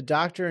mentioned that the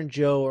Doctor and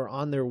Joe are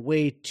on their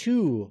way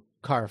to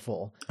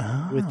Carful,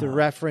 with the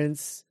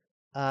reference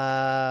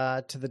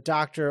to the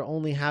Doctor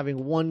only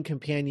having one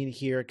companion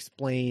here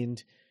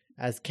explained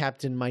as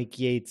Captain Mike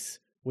Yates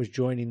was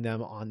joining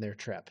them on their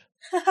trip.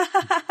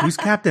 Who's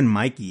Captain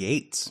Mike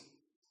Yates?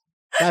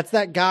 That's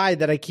that guy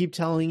that I keep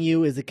telling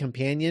you is a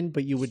companion,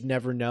 but you would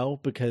never know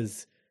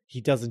because he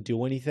doesn't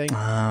do anything.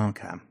 Oh,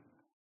 okay.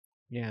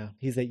 Yeah,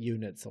 he's a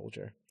unit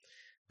soldier.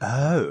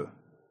 Oh.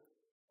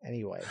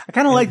 Anyway. I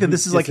kind of like that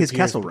this is like his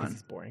Kessel Run.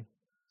 It's boring.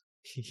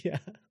 Yeah.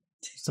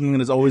 Something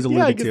that is always alluded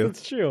to. Yeah, I guess to.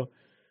 that's true.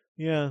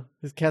 Yeah,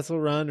 his Kessel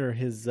Run or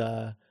his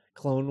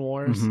Clone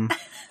Wars.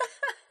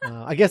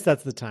 Mm-hmm. I guess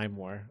that's the Time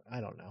War.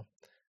 I don't know.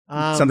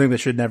 Something that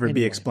should never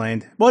be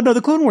explained. Well, no, the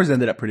Clone Wars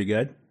ended up pretty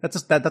good.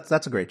 That's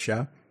a great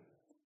show.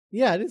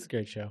 Yeah, it is a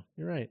great show.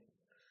 You're right.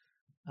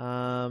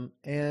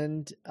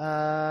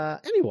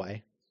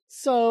 Anyway,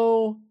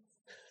 so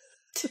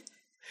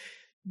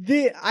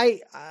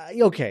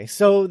okay.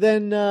 So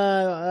then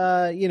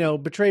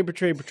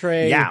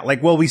betray. Yeah,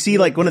 like we see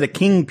like one of the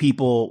king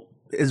people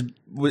is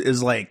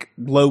was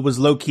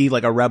low key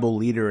like a rebel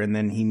leader, and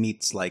then he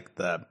meets like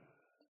the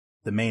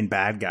main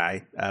bad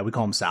guy. We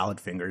call him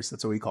Salad Fingers.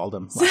 That's what we called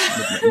him.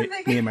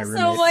 Me and my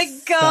roommate. Oh my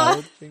God.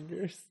 Salad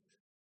Fingers.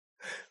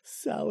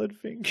 Salad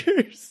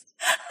Fingers.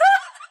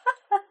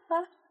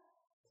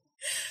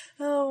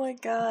 Oh my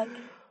God.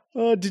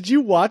 Did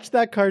you watch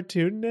that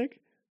cartoon, Nick?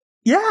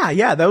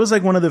 Yeah. That was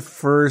like one of the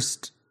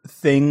first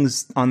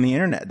things on the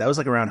internet. That was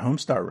like around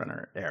Homestar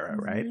Runner era,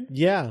 right?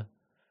 Yeah.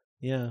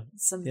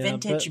 Some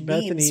vintage memes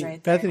Bethany,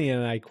 right there. Bethany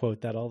and I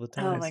quote that all the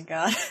time. Oh my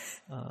God.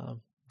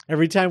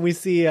 Every time we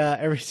do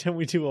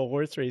a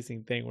horse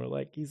racing thing, we're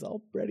like, he's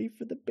all ready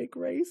for the big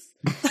race.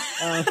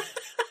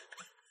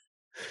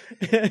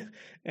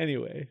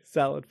 Anyway,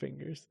 Salad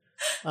Fingers.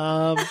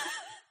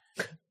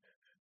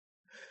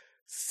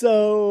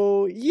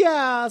 So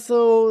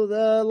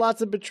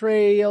lots of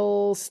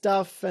betrayal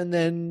stuff, and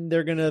then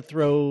they're gonna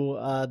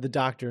throw the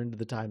Doctor into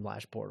the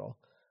Timelash portal.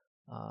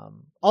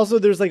 Also,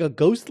 there's like a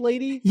ghost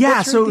lady.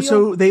 Yeah,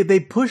 so they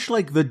push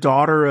like the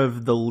daughter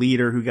of the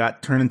leader who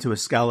got turned into a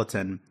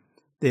skeleton.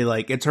 They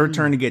like it's her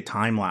turn to get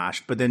time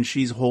lashed, but then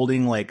she's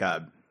holding like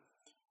a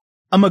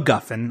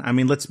MacGuffin. I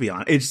mean, let's be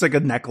honest, it's just like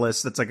a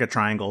necklace that's like a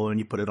triangle, and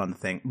you put it on the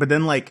thing. But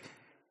then like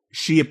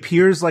she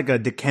appears like a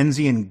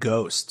Dickensian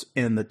ghost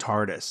in the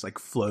TARDIS, like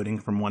floating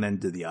from one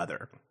end to the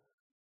other.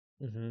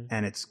 Mm-hmm.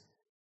 And it's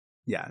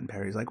and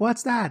Perry's like,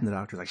 "What's that?" And the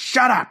Doctor's like,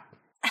 "Shut up."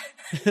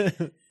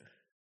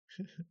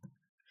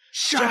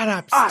 Shut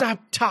up!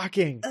 Stop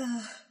talking.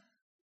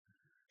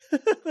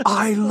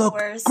 I look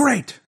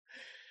great.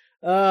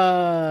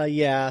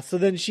 Yeah. So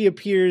then she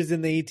appears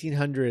in the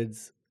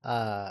 1800s,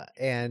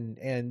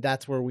 and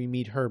that's where we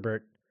meet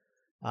Herbert,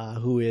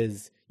 who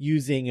is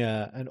using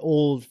an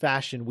old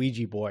fashioned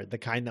Ouija board, the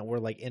kind that were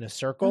like in a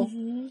circle.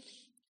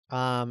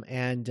 Mm-hmm.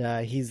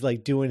 And he's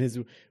like doing his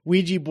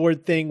Ouija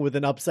board thing with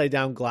an upside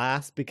down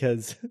glass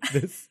because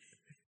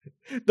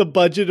the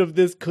budget of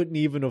this couldn't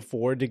even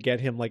afford to get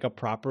him like a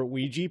proper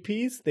Ouija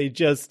piece. They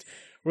just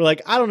were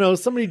like, I don't know,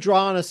 somebody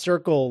draw on a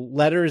circle,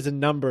 letters and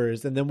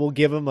numbers, and then we'll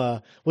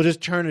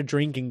just turn a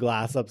drinking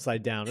glass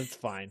upside down. It's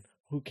fine.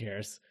 Who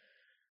cares?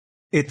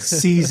 It's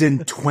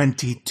season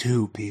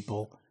 22,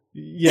 people.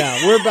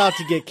 Yeah, we're about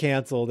to get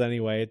canceled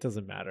anyway. It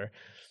doesn't matter.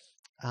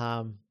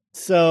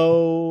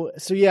 So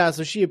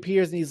she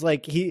appears and he's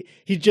like, he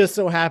just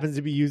so happens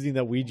to be using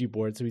that Ouija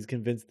board. So he's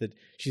convinced that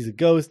she's a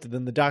ghost. And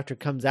then the Doctor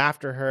comes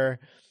after her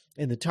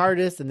in the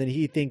TARDIS. And then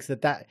he thinks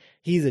that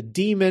he's a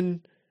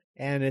demon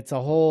and it's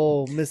a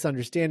whole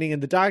misunderstanding.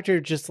 And the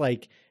Doctor just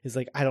like, is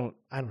like, I don't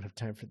have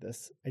time for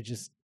this. I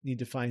just need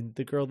to find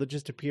the girl that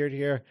just appeared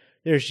here.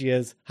 There she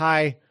is.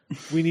 Hi,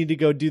 we need to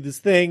go do this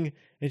thing.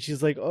 And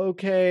she's like,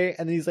 okay.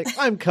 And then he's like,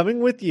 I'm coming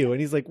with you. And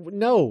he's like,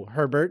 no,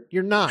 Herbert,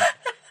 you're not.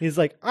 He's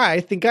like,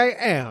 I think I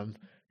am.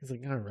 He's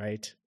like, all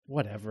right,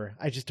 whatever.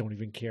 I just don't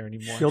even care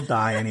anymore. She'll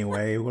die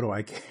anyway. What do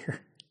I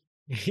care?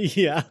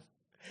 Yeah.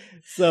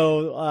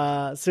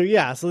 So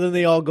then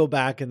they all go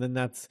back, and then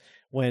that's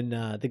when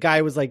the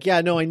guy was like,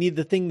 yeah, no, I need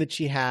the thing that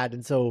she had.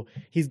 And so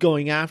he's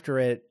going after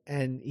it,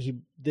 and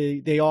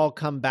they all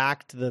come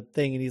back to the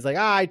thing, and he's like,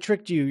 I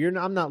tricked you.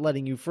 I'm not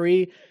letting you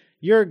free.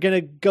 You're going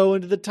to go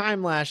into the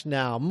time lash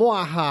now.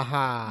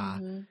 Mwahaha.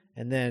 Mm-hmm.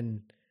 And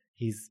then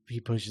he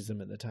pushes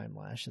him in the time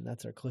lash, and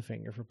that's our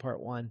cliffhanger for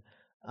part 1.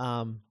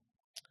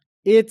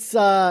 It's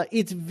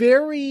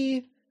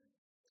very,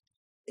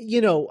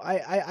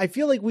 I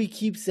feel like we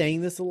keep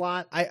saying this a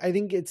lot. I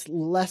think it was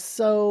less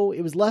so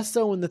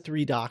in the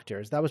Three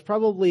Doctors. That was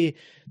probably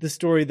the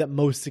story that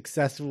most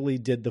successfully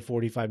did the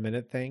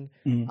 45-minute thing.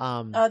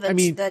 Mm-hmm.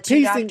 The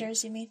Two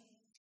Doctors, you mean?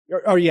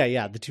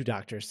 Yeah, the Two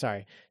Doctors.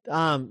 Sorry.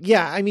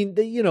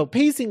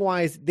 Pacing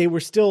wise, they were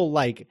still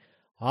like,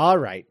 all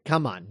right,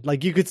 come on.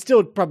 Like, you could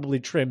still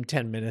probably trim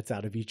 10 minutes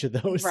out of each of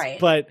those.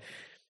 Right.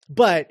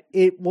 But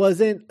it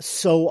wasn't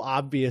so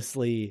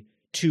obviously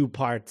 2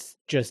 parts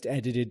just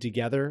edited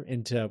together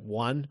into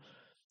one.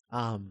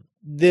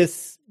 The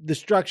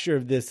structure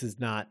of this is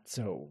not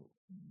so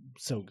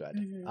good.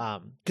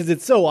 Mm-hmm. 'Cause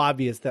it's so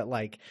obvious that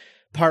like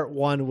part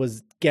 1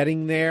 was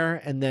getting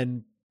there, and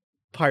then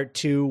part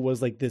 2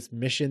 was like this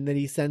mission that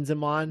he sends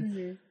him on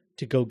mm-hmm.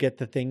 to go get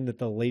the thing that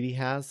the lady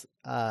has.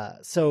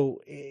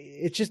 So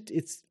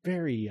it's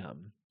very,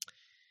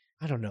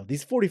 I don't know,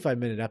 these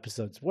 45-minute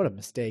episodes, what a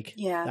mistake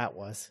that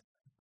was.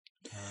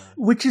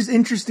 Which is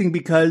interesting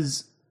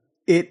because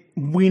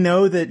we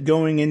know that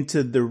going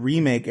into the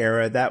remake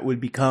era, that would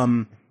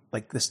become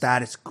like the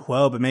status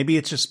quo, but maybe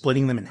it's just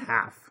splitting them in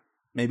half.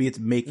 Maybe it's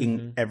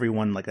making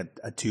everyone like a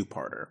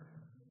 2-parter.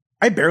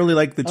 I barely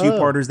like the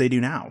 2-parters they do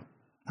now.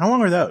 How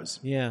long are those?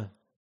 Yeah.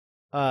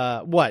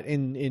 What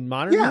in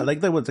modern? Yeah,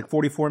 like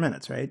 44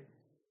 minutes, right?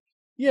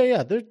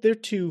 Yeah. They're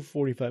 2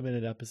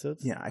 45-minute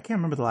episodes. Yeah, I can't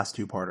remember the last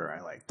 2-parter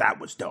I liked. That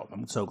was dope.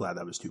 I'm so glad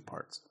that was 2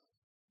 parts.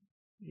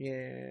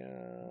 Yeah.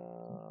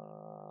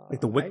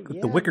 Like the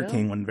Wicker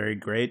King one, very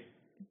great.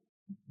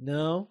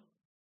 No.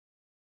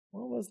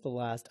 What was the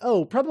last?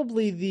 Oh,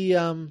 probably the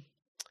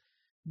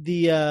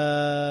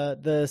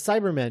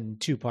Cybermen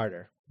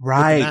 2-parter.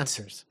 Right. The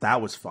Masters.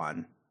 That was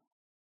fun.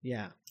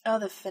 Yeah. Oh,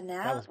 the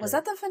finale? Was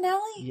that the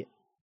finale?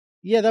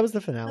 Yeah, that was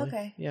the finale.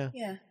 Okay. Yeah.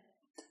 I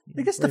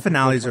guess the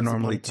finales are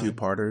normally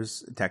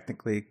 2-parters,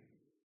 technically.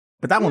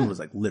 But that one was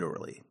like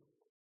literally.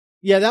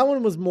 Yeah, that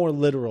one was more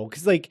literal.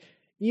 Because like,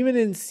 even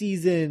in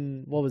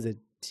season, what was it,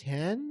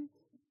 10?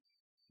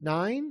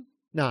 9?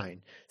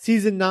 9.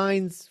 Season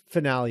 9's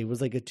finale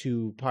was like a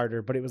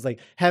 2-parter, but it was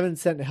like Heaven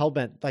Sent and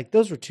Hellbent. Like,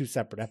 those were 2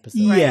 separate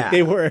episodes. Yeah. Like,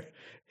 they were,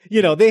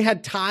 they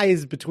had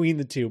ties between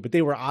the 2, but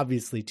they were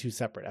obviously 2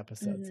 separate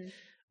episodes.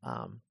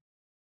 Mm-hmm.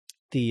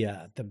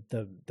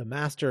 The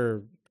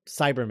Master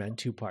Cybermen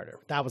 2-parter,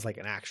 that was like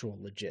an actual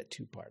legit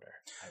 2-parter,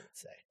 I would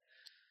say.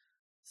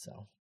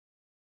 So,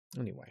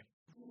 anyway.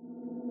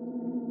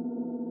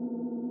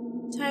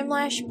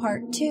 Timelash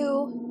Part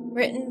 2,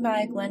 written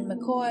by Glenn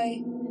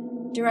McCoy,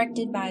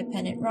 directed by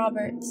Pennant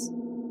Roberts,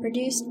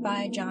 produced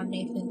by John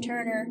Nathan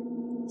Turner,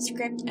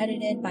 script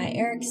edited by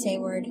Eric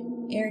Sayward,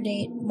 air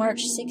date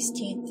March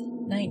 16th,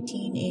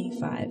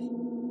 1985.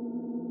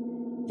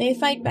 They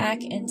fight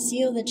back and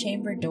seal the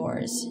chamber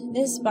doors.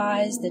 This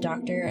buys the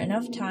Doctor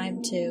enough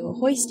time to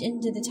hoist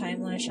into the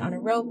Timelash on a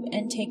rope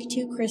and take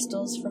 2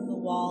 crystals from the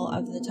wall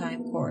of the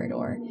time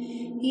corridor.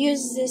 He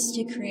uses this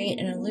to create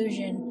an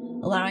illusion,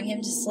 allowing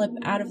him to slip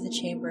out of the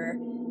chamber.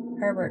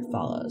 Herbert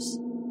follows.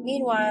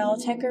 Meanwhile,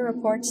 Tecker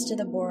reports to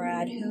the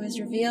Borad, who is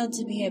revealed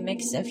to be a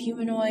mix of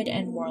humanoid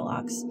and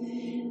warlocks.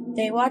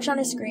 They watch on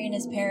a screen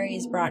as Perry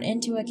is brought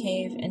into a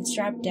cave and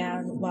strapped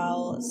down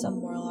while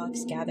some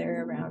warlocks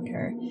gather around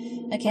her.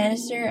 A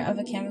canister of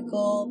a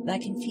chemical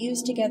that can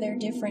fuse together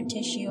different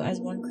tissue as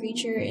one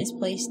creature is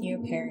placed near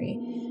Perry.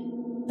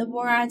 The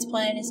Borad's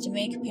plan is to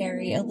make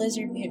Perry a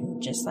lizard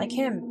mutant just like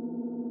him.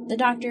 The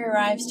Doctor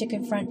arrives to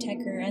confront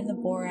Tecker and the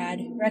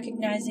Borad,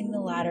 recognizing the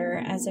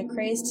latter as a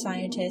crazed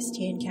scientist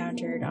he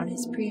encountered on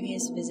his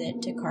previous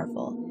visit to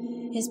Karfel.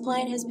 His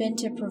plan has been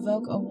to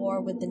provoke a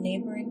war with the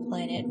neighboring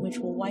planet which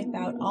will wipe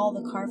out all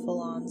the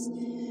Karfelons,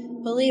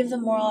 but leave the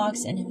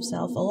Morlocks and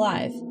himself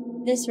alive.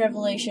 This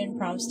revelation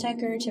prompts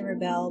Tecker to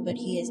rebel, but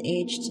he is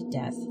aged to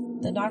death.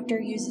 The Doctor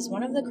uses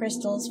one of the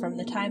crystals from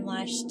the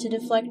Timelash to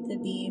deflect the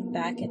beam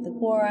back at the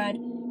Borad,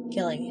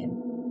 killing him.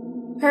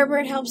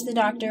 Herbert helps the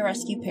Doctor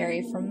rescue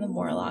Perry from the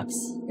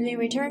Morlocks. They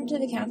return to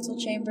the council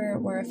chamber,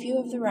 where a few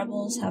of the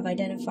rebels have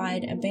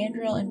identified a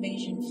Bandril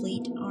invasion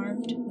fleet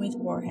armed with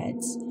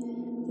warheads.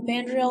 The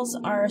Bandrils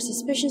are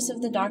suspicious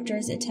of the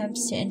Doctor's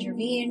attempts to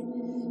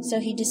intervene, so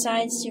he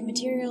decides to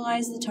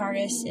materialize the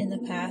TARDIS in the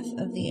path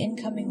of the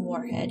incoming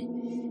warhead.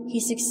 He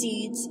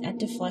succeeds at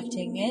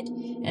deflecting it,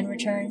 and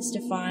returns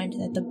to find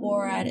that the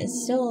Borad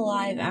is still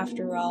alive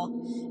after all,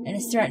 and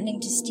is threatening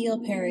to steal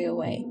Perry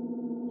away.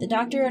 The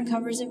Doctor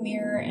uncovers a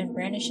mirror and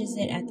brandishes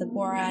it at the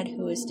Borad,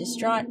 who is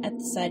distraught at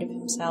the sight of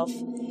himself,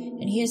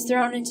 and he is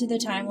thrown into the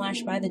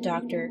Timelash by the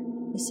Doctor,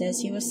 who says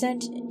he was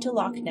sent to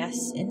Loch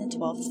Ness in the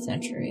 12th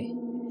century.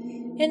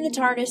 In the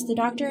TARDIS, the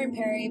Doctor and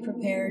Perry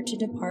prepare to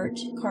depart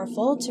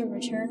Carfull to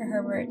return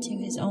Herbert to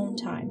his own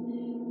time.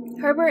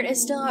 Herbert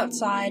is still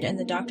outside, and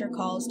the Doctor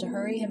calls to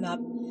hurry him up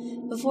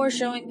before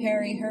showing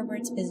Perry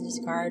Herbert's business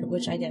card,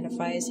 which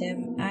identifies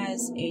him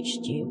as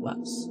H.G.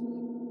 Wells.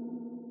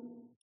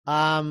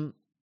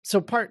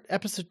 So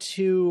episode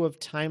 2 of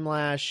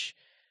Timelash,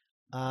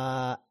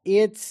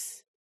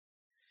 it's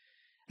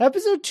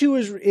episode 2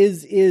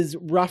 is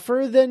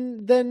rougher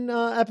than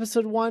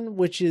episode 1,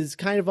 which is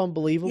kind of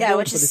unbelievable. Yeah,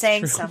 which is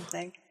saying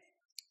something.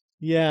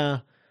 Yeah.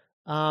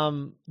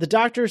 The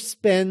Doctor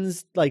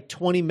spends like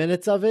 20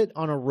 minutes of it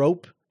on a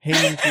rope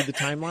hanging through the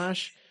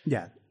Timelash.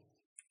 Yeah.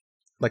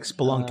 Like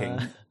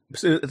spelunking.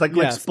 It's like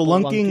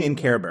spelunking in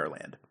Care Bear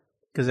Land.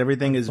 Because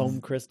everything is foam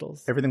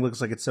crystals. Everything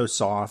looks like it's so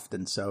soft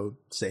and so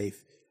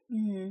safe.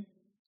 Mm-hmm.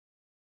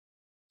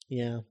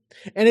 Yeah.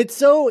 And it's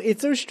so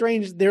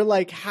strange. They're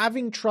like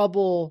having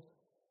trouble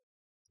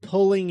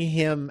pulling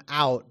him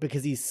out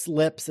because he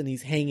slips and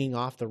he's hanging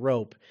off the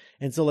rope.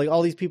 And so like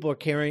all these people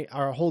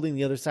are holding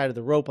the other side of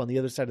the rope on the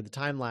other side of the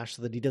Timelash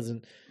so that he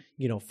doesn't,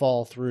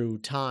 fall through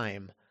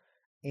time.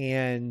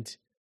 And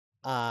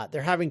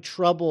they're having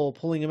trouble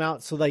pulling him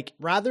out. So like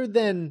rather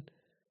than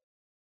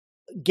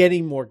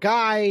getting more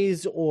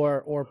guys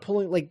or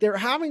pulling, like they're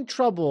having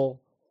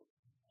trouble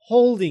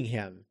holding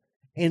him.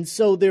 And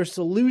so their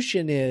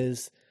solution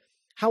is,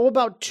 how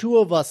about 2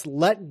 of us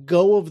let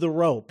go of the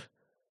rope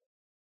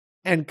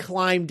and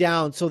climb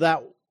down so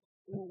that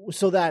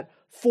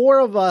 4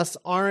 of us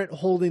aren't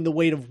holding the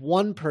weight of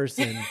one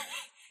person.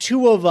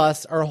 2 of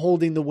us are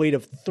holding the weight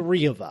of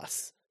 3 of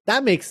us.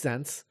 That makes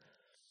sense.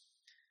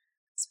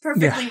 It's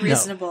perfectly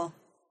reasonable.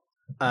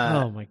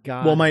 Oh my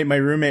God. Well, my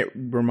roommate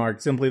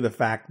remarked simply the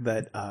fact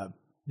that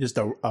just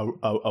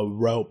a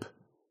rope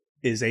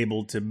is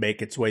able to make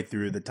its way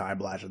through the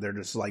Timelash. They're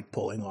just like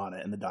pulling on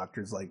it, and the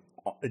Doctor's like,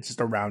 it's just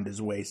around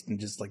his waist, and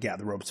just like, yeah,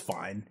 the rope's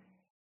fine.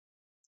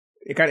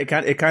 It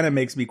kind of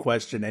makes me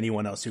question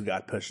anyone else who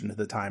got pushed into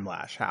the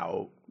Timelash,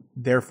 how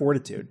their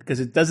fortitude, because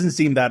it doesn't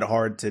seem that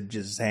hard to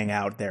just hang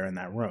out there in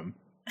that room.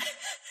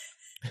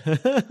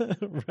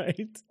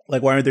 Right?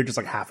 Like, why aren't there just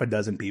like half a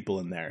dozen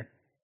people in there?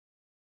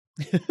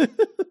 I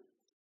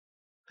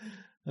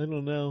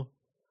don't know.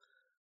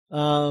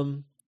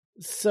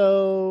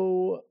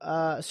 So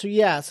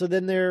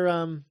then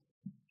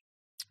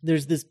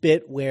there's this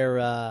bit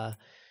where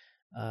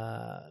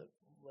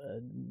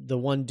the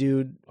one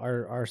dude,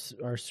 our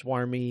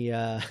swarmy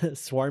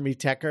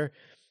Tecker,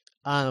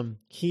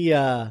 he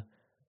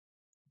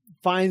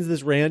finds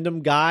this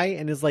random guy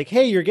and is like,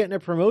 "Hey, you're getting a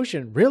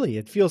promotion." Really?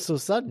 It feels so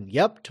sudden.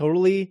 Yep,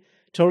 totally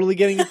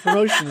getting a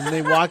promotion. And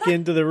they walk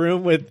into the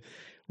room with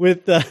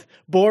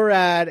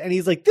Borad, and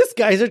he's like, "This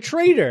guy's a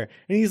traitor."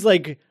 And he's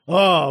like,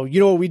 "Oh,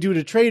 you know what we do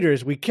to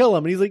traitors? We kill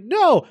him." And he's like,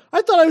 "No,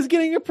 I thought I was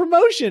getting a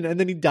promotion." And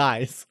then he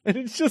dies. And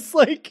it's just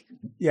like,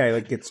 yeah, he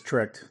like gets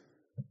tricked.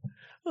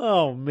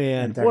 Oh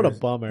man, what a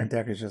bummer. And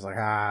Decker's just like,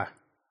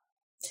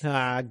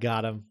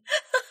 got him.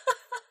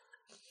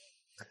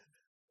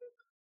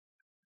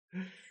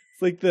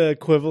 It's like the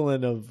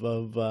equivalent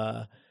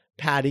of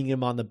patting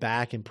him on the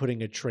back and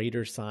putting a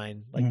traitor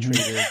sign, like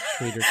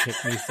traitor kick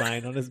me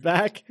sign on his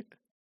back.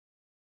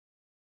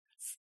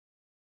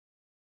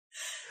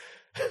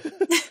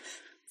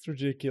 It's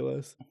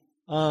ridiculous.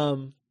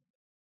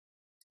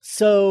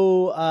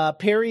 So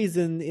Perry's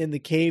in the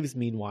caves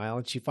meanwhile,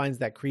 and she finds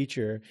that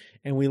creature,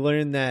 and we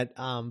learn that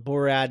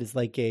Borad is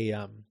like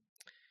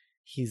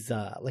he's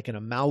like an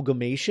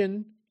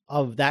amalgamation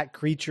of that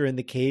creature in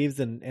the caves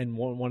and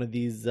one of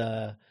these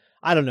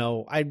I don't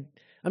know. I'm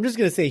just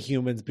gonna say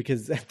humans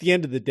because at the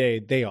end of the day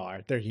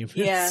they're humans.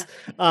 Yeah.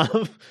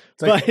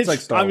 It's like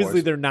Star obviously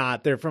Wars. They're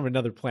not. They're from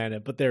another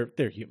planet, but they're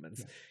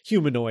humans.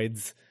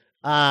 Humanoids.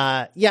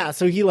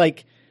 So he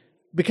like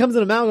becomes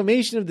an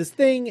amalgamation of this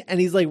thing, and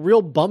he's like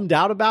real bummed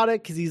out about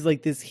it because he's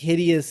like this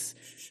hideous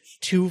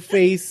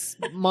Two-Face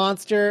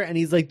monster, and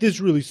he's like, "This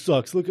really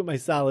sucks. Look at my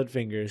salad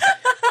fingers."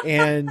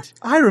 And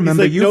I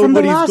remember he's like, you from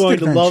the nobody's last going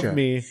adventure. to love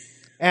me.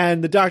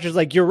 And the Doctor's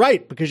like, "You're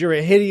right, because you're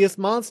a hideous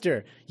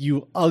monster.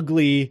 You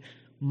ugly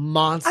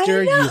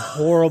monster. You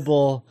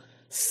horrible,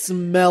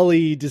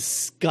 smelly,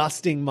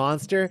 disgusting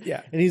monster."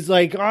 Yeah. And he's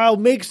like, "I'll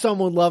make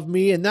someone love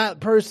me, and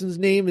that person's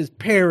name is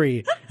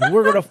Perry. And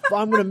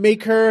I'm gonna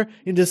make her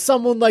into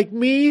someone like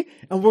me,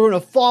 and we're gonna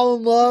fall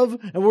in love,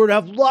 and we're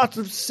gonna have lots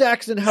of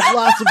sex and have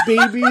lots of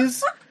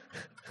babies."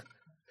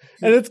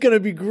 And it's going to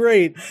be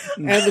great.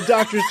 And the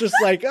Doctor's just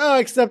like, "Oh,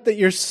 except that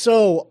you're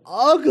so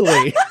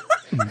ugly."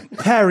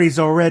 Perry's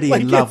already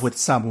Like in love with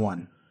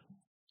someone.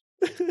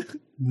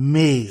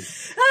 Me.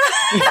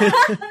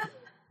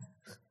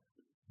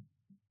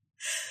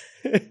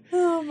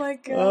 Oh my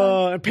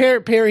god.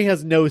 And Perry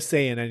has no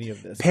say in any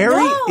of this. Perry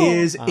No.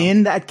 is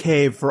in that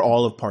cave for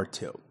all of part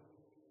 2.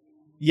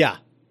 Yeah.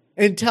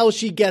 Until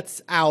she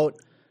gets out,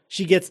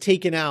 she gets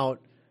taken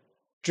out,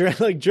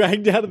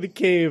 dragged out of the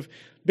cave,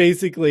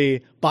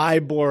 basically by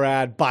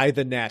Borad by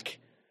the neck.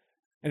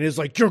 And is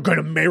like, "You're going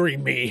to marry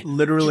me."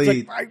 Literally,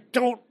 She's like, "I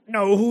don't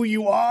know who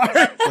you are.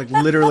 Like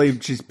literally,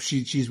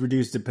 she's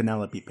reduced to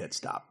Penelope Pit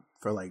Stop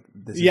for like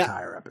this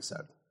entire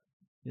episode.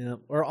 Yeah,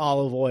 or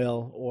olive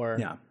oil, or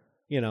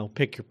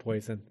pick your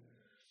poison.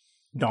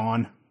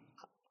 Dawn.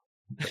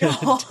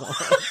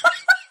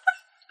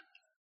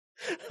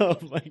 Oh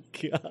my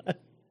god.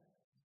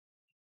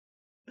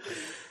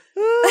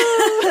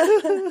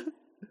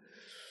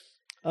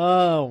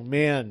 Oh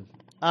man.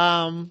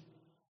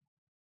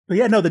 But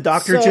yeah, no, the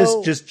doctor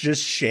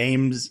just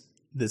shames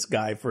this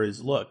guy for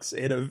his looks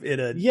in a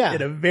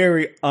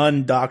very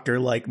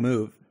undoctor like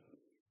move.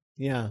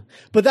 Yeah.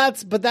 But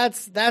that's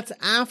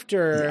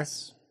after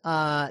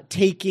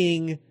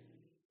taking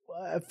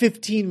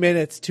 15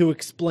 minutes to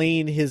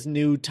explain his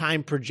new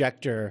time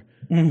projector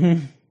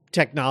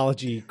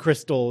technology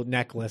crystal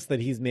necklace that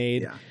he's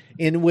made,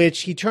 in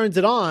which he turns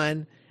it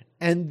on,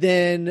 and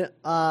then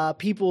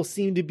people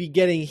seem to be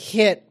getting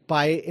hit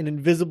by an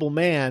invisible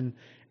man,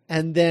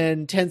 and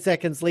then 10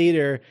 seconds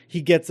later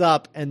he gets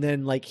up and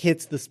then like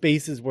hits the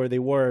spaces where they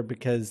were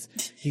because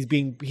he's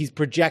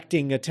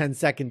projecting a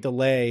 10-second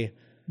delay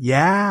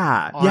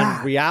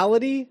on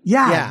reality.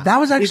 That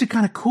was actually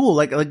kind of cool,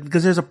 like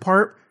because there's a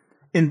part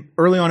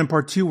early on in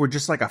part 2 where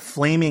just like a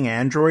flaming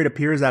android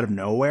appears out of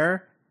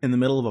nowhere in the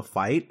middle of a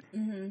fight.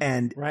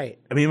 And I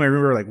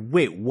remember like,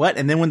 wait, what?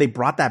 And then when they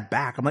brought that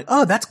back, I'm like,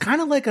 oh, that's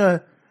kind of like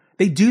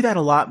they do that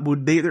a lot.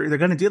 They're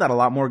going to do that a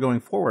lot more going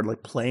forward,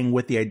 like playing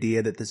with the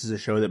idea that this is a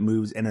show that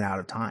moves in and out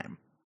of time.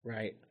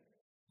 Right.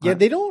 Yeah,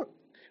 they don't,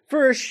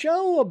 for a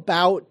show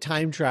about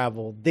time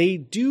travel, they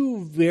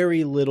do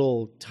very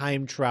little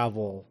time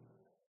travel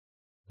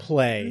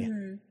play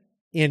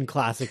in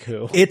Classic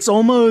Who. It's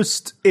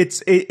almost,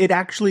 it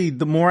actually,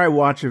 the more I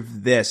watch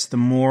of this, the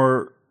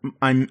more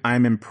I'm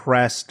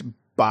impressed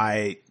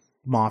by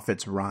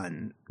Moffat's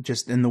run,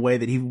 just in the way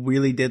that he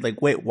really did,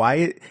 like, wait,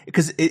 why?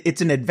 Because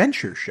it's an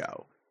adventure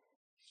show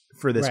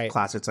for this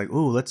class. It's like,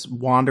 ooh, let's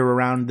wander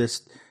around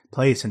this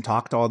place and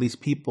talk to all these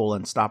people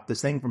and stop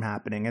this thing from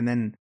happening. And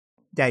then,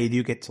 you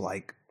do get to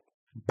like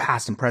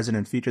past and present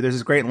and future. There's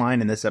this great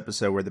line in this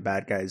episode where the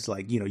bad guy's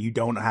like, you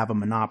don't have a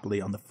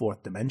monopoly on the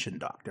fourth dimension,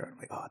 Doctor. I'm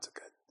like, oh, it's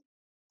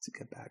a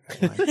good bad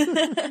guy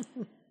line.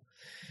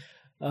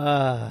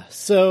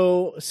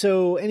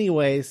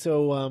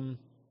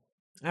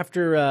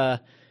 After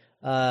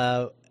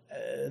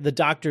the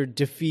Doctor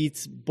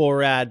defeats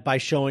Borad by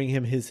showing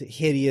him his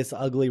hideous,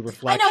 ugly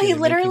reflection. I know, he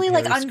literally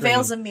like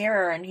unveils a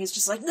mirror and he's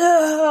just like,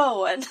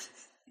 no. And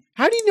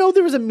how do you know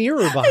there was a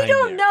mirror behind I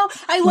don't know.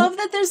 I love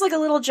that there's like a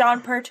little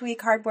John Pertwee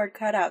cardboard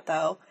cutout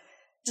though.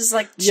 Just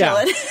like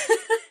chilling. Yeah.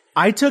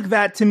 I took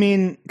that to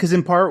mean, because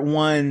in part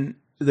 1,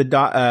 the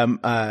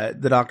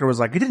Doctor was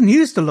like, it didn't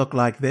used to look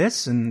like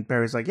this, and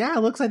Barry's like, yeah,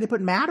 it looks like they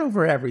put matte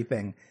over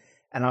everything.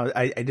 And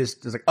I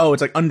just was like, oh,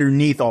 it's like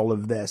underneath all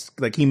of this,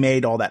 like he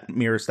made all that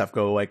mirror stuff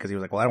go away because he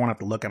was like, well, I don't want to have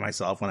to look at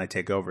myself when I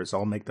take over, so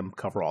I'll make them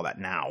cover all that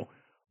now.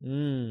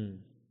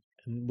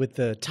 With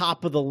the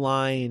top of the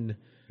line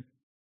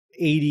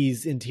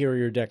 80s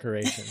interior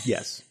decoration.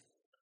 Yes.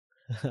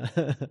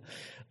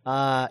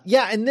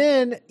 And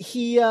then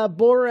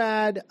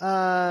Borad,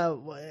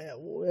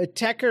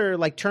 Tecker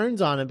like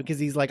turns on him because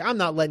he's like, I'm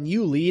not letting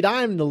you lead.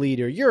 I'm the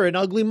leader. You're an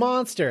ugly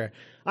monster.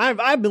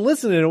 I've been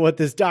listening to what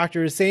this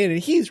doctor is saying, and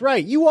he's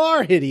right. You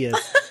are hideous.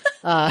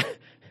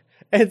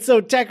 And so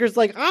Tecker's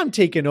like, I'm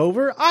taking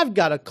over. I've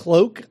got a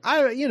cloak.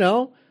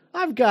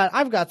 I've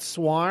got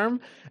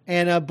Swarm.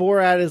 And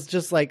Borad is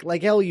just like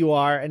hell you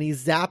are. And he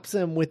zaps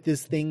him with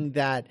this thing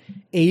that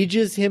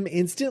ages him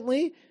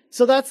instantly.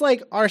 So that's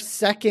like our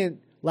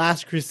second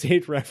Last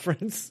Crusade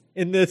reference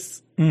in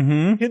this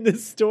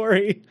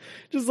story.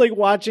 Just like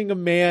watching a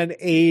man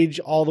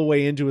age all the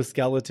way into a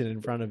skeleton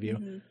in front of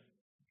you.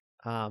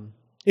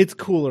 It's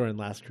cooler in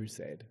Last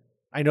Crusade.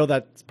 I know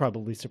that's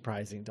probably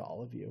surprising to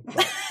all of you.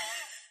 But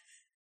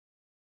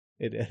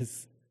it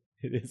is.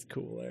 It is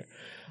cooler.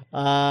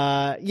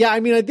 I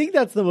think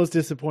that's the most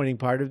disappointing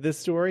part of this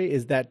story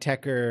is that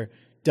Tecker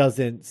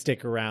doesn't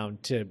stick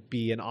around to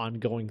be an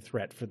ongoing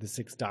threat for the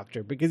Sixth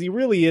Doctor, because he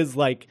really is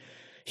like,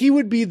 he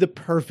would be the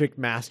perfect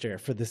master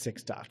for the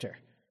Sixth Doctor.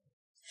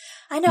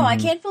 I know. I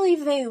can't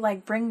believe they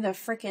like bring the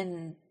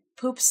freaking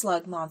poop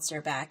slug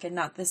monster back and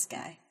not this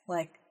guy.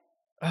 Like,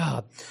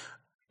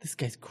 this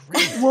guy's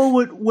great.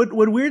 Well,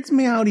 what weirds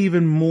me out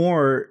even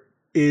more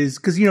is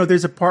because,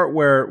 there's a part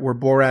where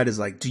Borad is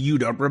like, you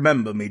don't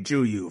remember me,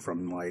 do you,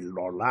 from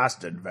our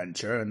last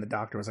adventure? And the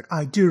Doctor was like,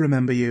 I do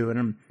remember you.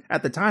 And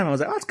at the time, I was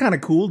like, oh, it's kind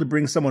of cool to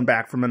bring someone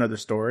back from another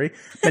story.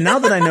 But now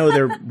that I know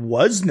there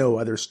was no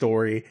other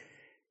story,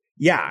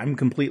 I'm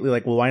completely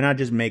like, well, why not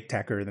just make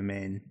Tecker the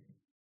main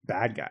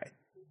bad guy?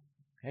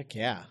 Heck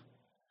yeah.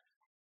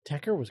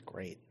 Tecker was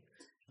great.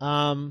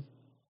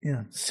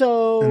 Yeah.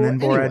 So and then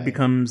Borad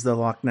becomes the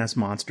Loch Ness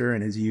monster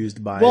and is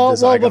used by the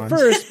Zygons.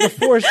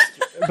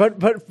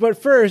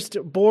 But first,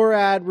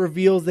 Borad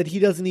reveals that he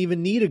doesn't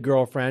even need a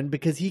girlfriend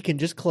because he can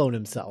just clone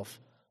himself.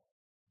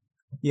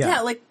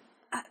 Yeah,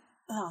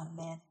 oh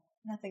man,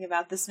 nothing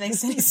about this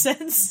makes any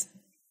sense.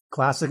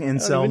 Classic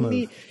incel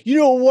move. You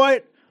know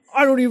what?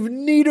 I don't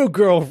even need a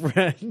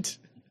girlfriend.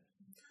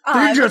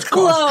 They just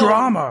cause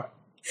drama.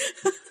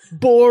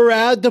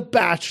 Borat the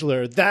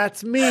Bachelor,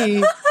 that's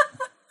me.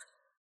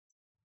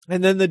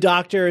 And then the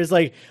doctor is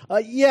like,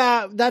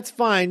 yeah, that's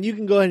fine. You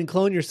can go ahead and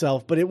clone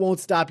yourself, but it won't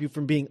stop you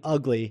from being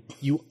ugly.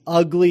 You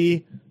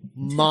ugly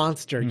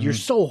monster. You're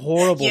so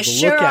horrible to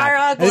sure look at. Are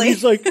ugly. And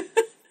he's like,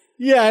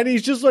 yeah, and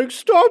he's just like,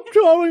 stop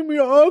calling me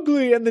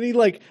ugly. And then he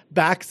like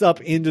backs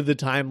up into the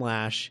time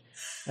lash.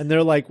 And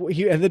they're like,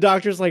 and the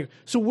doctor's like,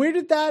 so where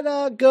did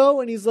that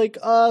go? And he's like,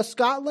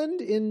 Scotland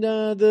in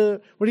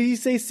the, what did he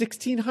say,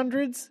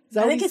 1600s? Is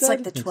that I what think he it's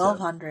said? like the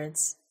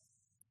 1200s.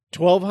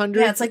 1200s?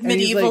 Yeah, it's like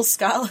medieval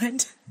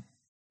Scotland.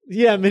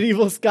 Yeah,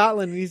 medieval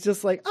Scotland. And he's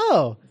just like,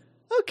 oh,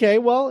 okay,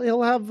 well,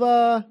 he'll have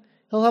a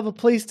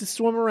place to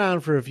swim around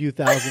for a few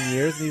thousand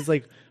years. And he's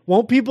like,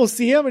 won't people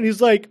see him? And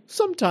he's like,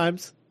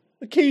 sometimes,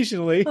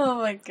 occasionally. Oh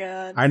my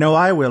God. I know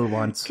I will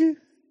once.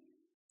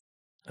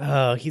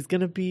 Oh, he's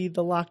going to be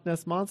the Loch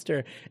Ness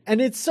Monster.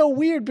 And it's so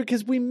weird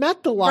because we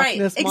met the Loch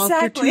Ness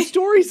Monster 2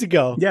 stories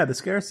ago. Yeah, the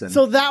Scarson.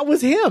 So that was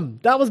him.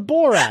 That was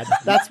Borat.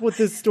 That's what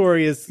this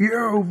story is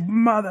You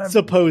mother...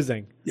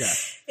 supposing. Yeah.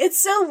 It's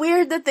so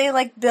weird that they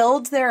like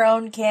build their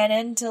own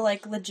canon to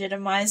like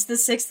legitimize the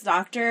Sixth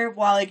Doctor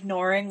while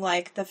ignoring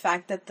like the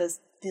fact that the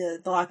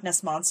Loch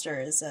Ness Monster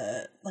is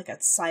a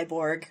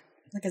cyborg,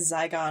 like a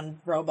Zygon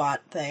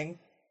robot thing.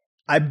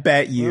 I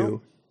bet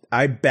you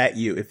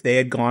if they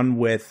had gone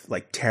with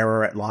like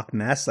terror at Loch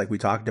Ness, like we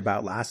talked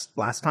about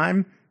last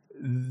time,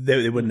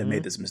 they wouldn't have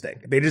made this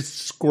mistake. They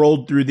just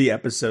scrolled through the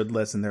episode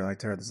list and they're like,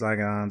 terror of the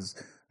Zygons.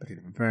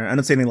 I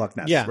don't see any Loch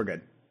Ness. Yeah. We're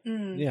good.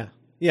 Yeah.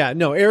 Yeah.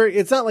 No, Eric,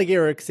 it's not like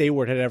Eric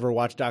Sayward had ever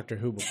watched Doctor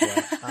Who before.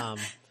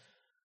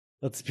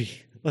 Let's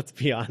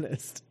be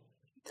honest.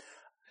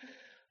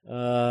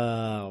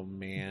 Oh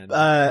man.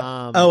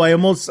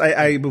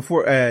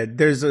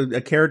 There's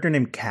a character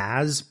named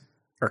Kaz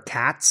or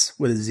Katz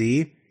with a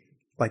Z,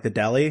 like the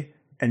deli,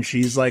 and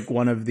she's like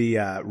one of the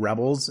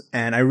rebels,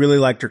 and I really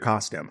liked her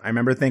costume. I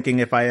remember thinking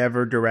if they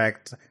ever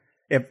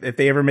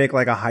make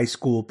like a high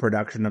school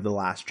production of The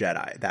Last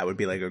Jedi, that would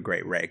be like a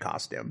great Rey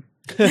costume.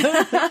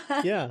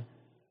 Yeah.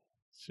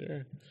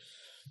 Sure.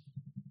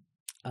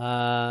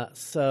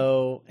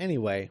 So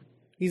anyway,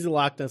 he's a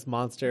Loch Ness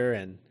Monster,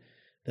 and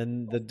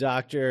then the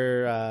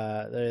doctor,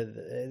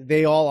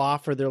 they all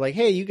offer. They're like,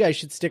 "Hey, you guys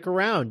should stick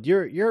around.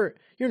 You're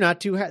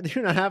not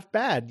you're not half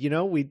bad. You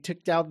know, we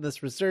took down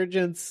this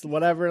resurgence,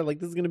 whatever. Like,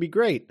 this is gonna be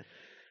great.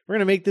 We're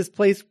gonna make this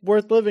place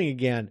worth living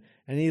again."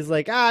 And he's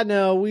like,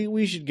 no,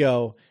 we should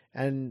go.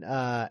 And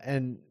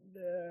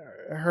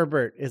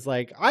Herbert is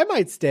like, I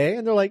might stay.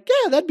 And they're like,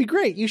 yeah, that'd be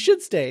great. You should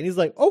stay. And he's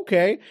like,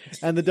 okay.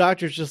 And the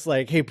doctor's just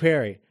like, hey,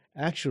 Perry,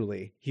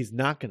 actually, he's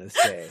not going to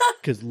stay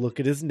because look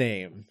at his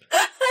name.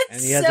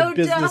 And he has a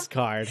business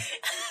card.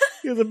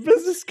 He has a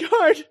business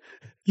card.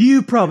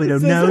 You probably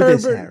don't know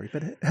this, Herbert. Harry,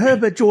 but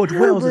Herbert George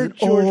Wells is an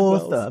George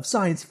author Wells. of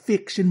science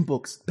fiction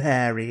books,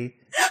 Perry.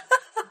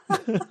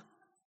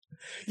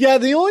 Yeah,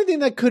 the only thing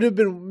that could have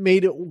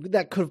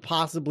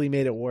possibly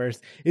made it worse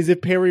is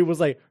if Perry was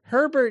like,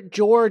 Herbert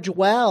George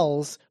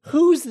Wells,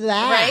 who's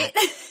that?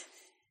 Right?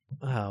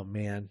 Oh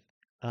man.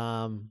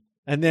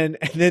 And then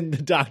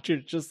the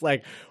doctor's just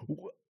like,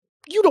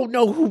 you don't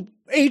know who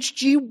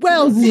H.G.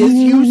 Wells is,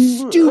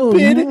 you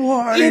stupid idiot.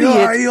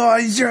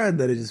 And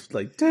then it's just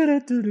like,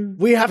 da-da-da-da.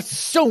 We have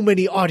so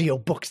many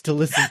audiobooks to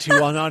listen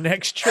to on our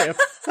next trip.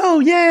 Oh,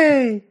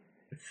 yay.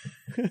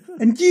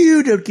 And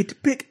you don't get to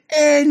pick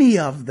any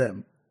of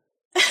them.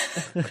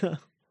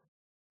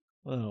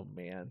 Oh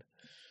man.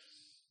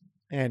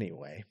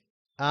 Anyway.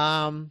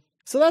 So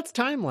that's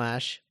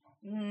Timelash.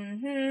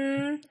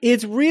 Mm-hmm.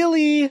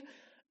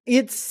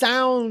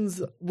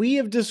 We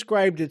have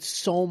described it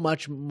so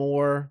much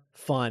more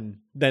fun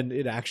than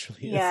it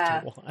actually is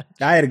to watch.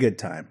 I had a good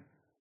time.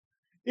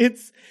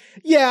 It's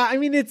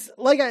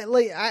like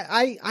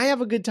I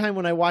have a good time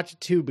when I watch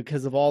it too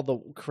because of all the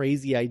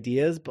crazy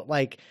ideas, but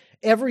like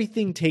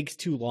everything takes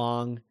too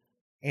long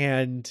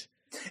and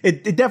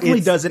it definitely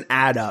doesn't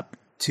add up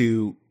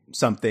to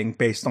something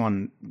based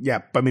on,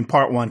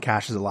 part one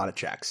cashes a lot of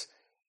checks.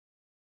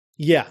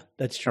 Yeah,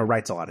 that's true. Or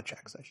writes a lot of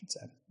checks, I should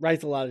say.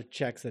 Writes a lot of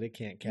checks that it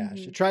can't cash.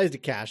 Mm-hmm. It tries to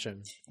cash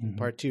them in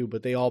part two,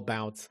 but they all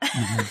bounce.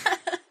 Mm-hmm.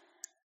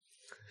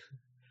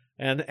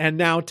 And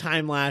now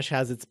Timelash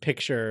has its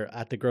picture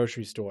at the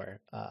grocery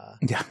store.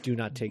 Do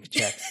not take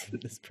checks for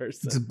this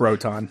person. This is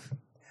Broton.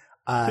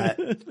 I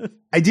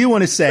do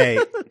want to say,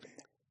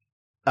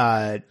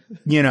 Broton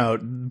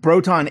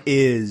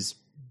is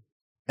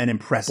an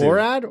impressive...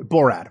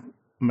 Borat.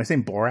 Am I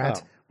saying Borat?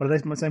 Oh. What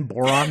am I saying?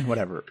 Boron?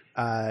 Whatever.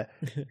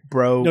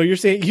 Bro. No, you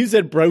said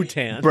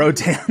Brotan.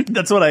 Brotan.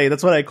 That's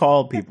what I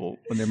call people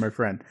when they're my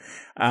friend.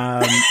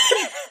 I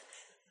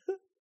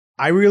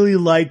really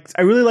liked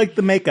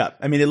the makeup.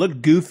 I mean, it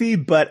looked goofy,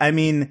 but I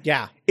mean,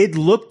 it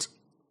looked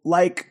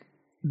like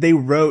they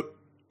wrote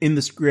in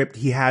the script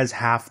he has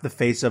half the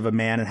face of a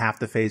man and half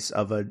the face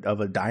of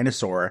a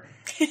dinosaur.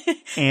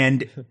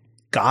 And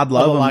God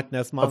love him,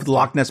 of the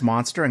Loch Ness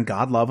Monster, and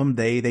God love him,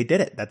 they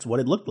did it. That's what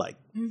it looked like.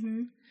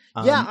 Mm-hmm.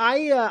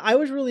 I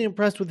was really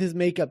impressed with his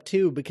makeup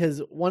too, because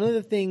one of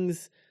the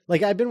things,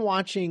 Like I've been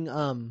watching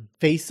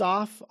Face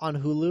Off on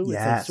Hulu. It's like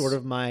Yes. sort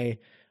of my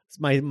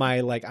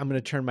like I'm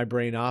gonna turn my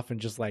brain off and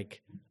just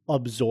like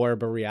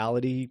absorb a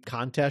reality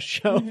contest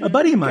show. Mhm. A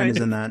buddy of mine kind is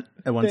in of that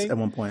at thing.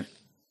 one point.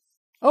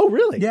 Oh,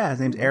 really? Yeah, his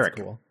name's That's Eric.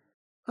 cool.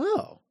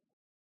 Oh,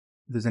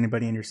 If there's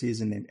anybody in your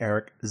season named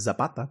Eric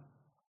Zapata,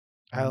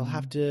 I'll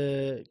have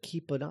to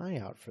keep an eye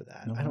out for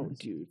that. No I don't worries.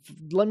 do.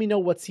 Let me know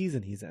what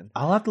season he's in.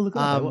 I'll have to look it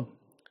up. I will.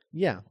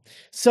 Yeah.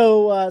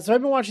 So I've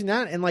been watching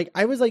that, and like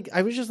I was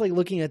just like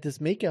looking at this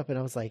makeup, and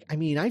I was like, I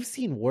mean, I've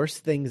seen worse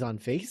things on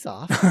Face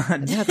Off.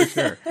 Yeah, for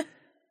sure.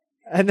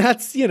 And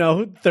that's,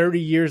 30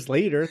 years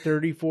later,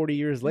 30, 40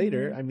 years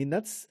later. Mhm. I mean,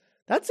 that's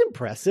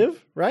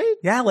impressive, right?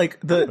 Yeah, like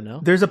don't know.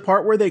 there's a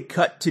part where they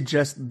cut to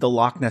just the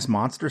Loch Ness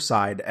Monster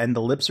side, and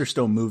the lips are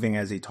still moving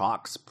as he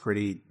talks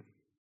pretty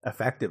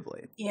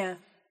effectively. Yeah.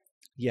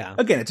 Yeah.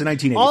 Again, it's a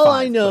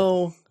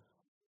 1985.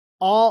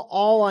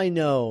 All I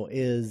know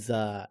is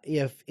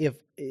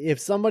if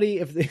somebody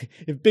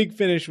if Big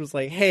Finish was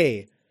like,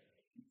 hey,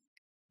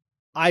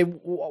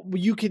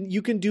 you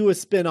can do a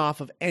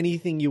spin-off of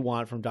anything you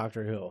want from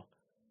Doctor Who.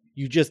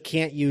 You just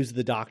can't use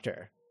the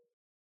Doctor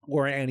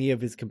or any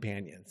of his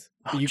companions.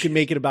 You can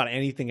make it about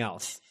anything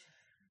else.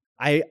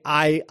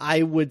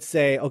 I would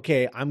say,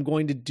 okay, I'm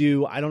going to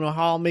do, I don't know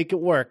how I'll make it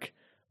work,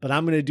 but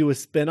I'm going to do a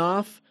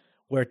spin-off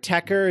where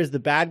Tecker is the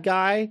bad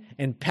guy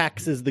and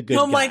Pex is the good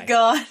guy. Oh my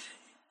god.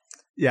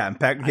 Yeah, in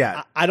fact,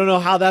 yeah. I don't know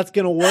how that's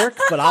going to work,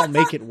 but I'll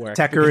make it work.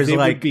 Tecker because is it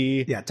like, would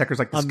be Tecker's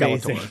like the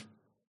amazing. Skeletor.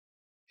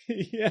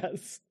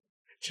 Yes.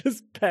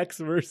 Just Pex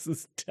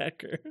versus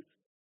Tecker.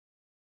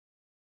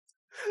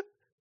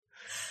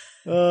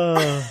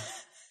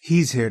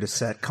 He's here to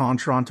set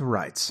Contron to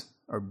rights,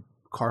 or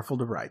Carful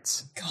to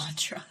rights.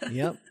 Contra.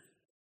 Yep.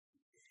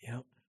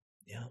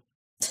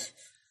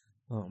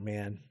 Oh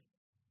man.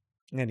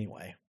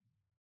 Anyway.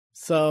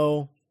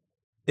 So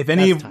If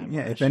any That's of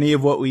Timelash. if any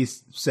of what we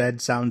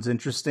said sounds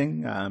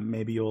interesting,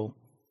 maybe you'll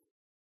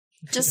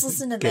Just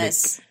listen to Get it.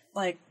 this.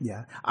 Like,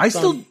 yeah. it's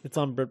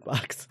on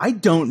BritBox. I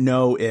don't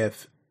know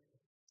if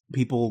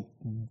people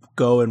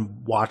go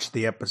and watch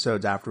the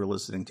episodes after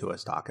listening to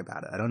us talk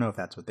about it. I don't know if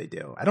that's what they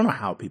do. I don't know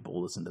how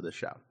people listen to the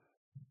show.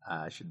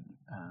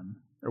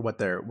 Or what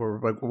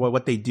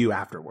they do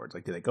afterwards.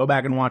 Like, do they go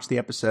back and watch the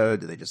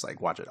episode? Do they just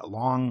like watch it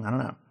along? I don't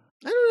know.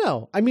 I don't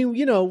know. I mean,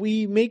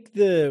 we make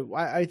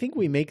I think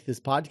we make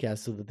this podcast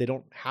so that they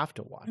don't have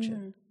to watch it.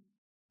 mhm.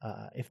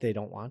 If they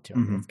don't want to. I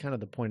mean, Mhm. that's kind of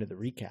the point of the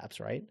recaps,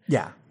 right?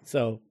 Yeah.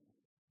 So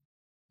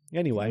I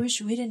anyway,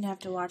 wish we didn't have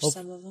to watch Well,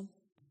 some of them.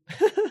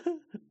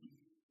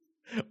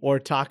 or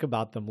talk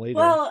about them later.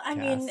 Well, I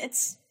mean, Cass.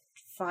 it's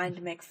fine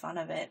to make fun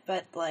of it,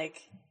 but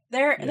like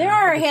there Yeah,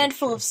 are I a guess that's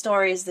handful true. of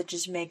stories that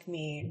just make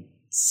me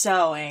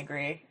so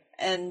angry.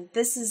 And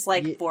this is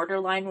like Ye-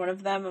 borderline one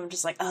of them. I'm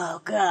just like,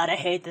 oh god, I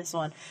hate this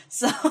one.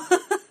 So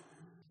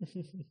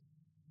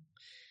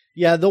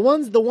Yeah, the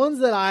ones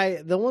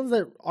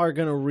that are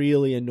gonna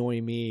really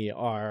annoy me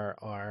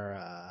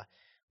are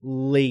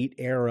late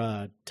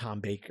era Tom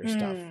Baker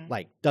stuff,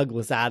 like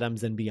Douglas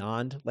Adams and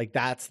beyond. Like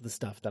that's the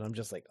stuff that I'm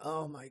just like,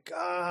 oh my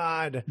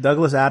god.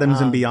 Douglas Adams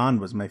and Beyond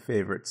was my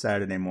favorite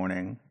Saturday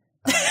morning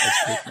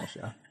educational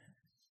show.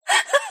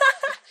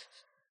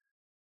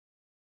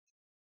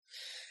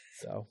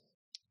 So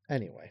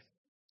anyway.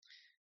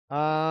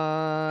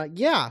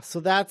 Yeah, so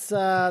that's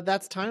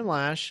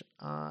Timelash.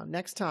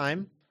 Next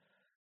time,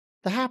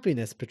 the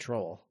Happiness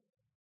Patrol.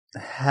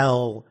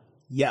 Hell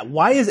yeah.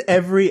 Why is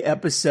every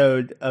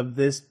episode of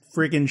this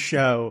friggin'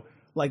 show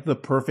like the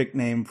perfect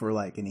name for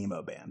like an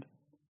emo band?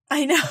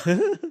 I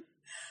know.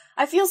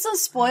 I feel so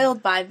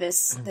spoiled by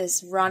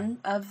this run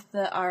of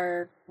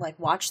our like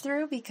watch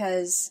through,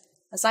 because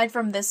aside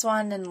from this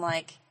one and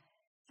like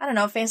I don't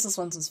know, Faceless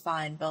Ones was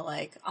fine, but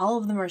like all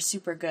of them are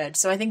super good.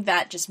 So I think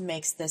that just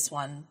makes this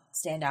one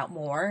stand out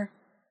more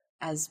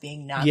as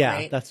being not Yeah,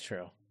 great. that's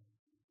true.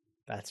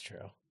 That's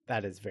true.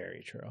 That is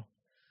very true.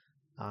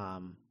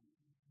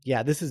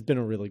 Yeah, this has been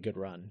a really good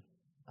run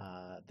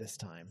this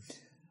time.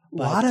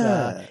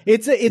 But,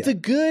 it's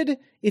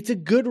a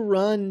good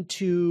run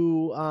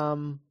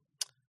to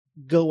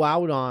go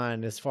out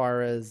on as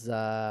far as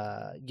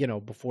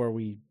before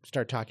we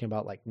start talking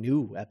about like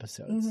new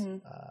episodes.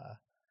 Mhm.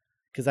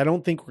 Because I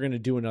don't think we're going to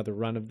do another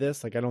run of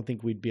this. Like, I don't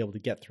think we'd be able to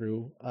get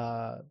through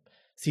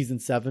season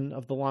 7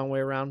 of The Long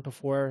Way Around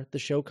before the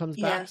show comes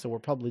Yeah. back. So we're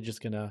probably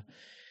just gonna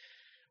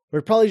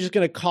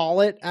call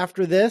it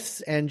after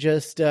this and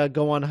just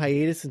go on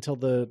hiatus until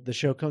the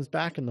show comes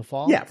back in the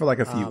fall. Yeah, for like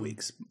a few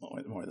weeks,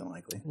 more than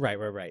likely.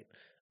 Right.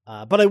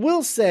 But I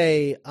will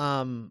say,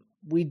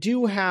 we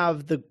do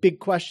have the big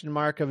question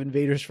mark of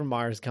Invaders from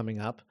Mars coming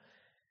up,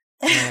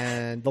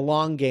 and the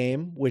long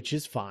game, which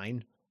is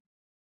fine.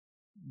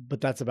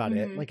 But that's about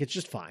it. Mhm. Like, it's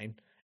just fine.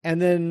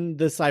 And then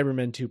the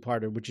Cybermen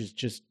 2-parter, which is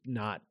just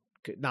not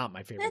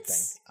my favorite thing.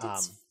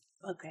 It's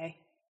okay.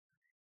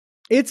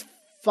 It's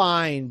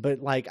fine,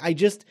 but like I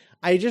just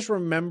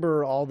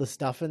remember all the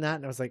stuff in that,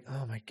 and I was like,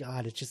 oh my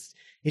god, it just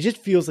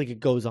feels like it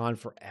goes on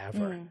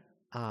forever.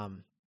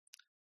 Mm.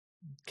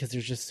 Because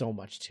there's just so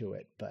much to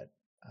it. But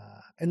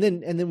And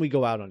then we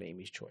go out on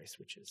Amy's Choice,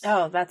 which is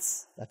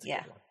that's a good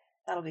one.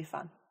 That'll be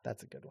fun.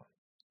 That's a good one.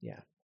 Yeah.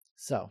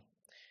 So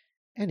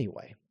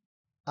anyway,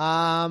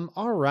 all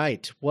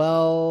right.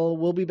 Well,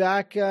 we'll be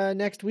back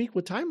next week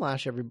with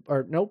Timelash.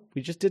 Nope,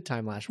 we just did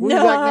Timelash. We'll be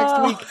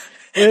back next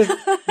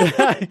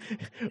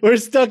week. We're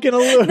stuck in a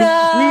loop.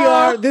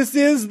 No! This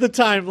is the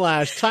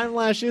Timelash.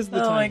 Timelash is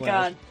the Timelash. Oh my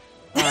god.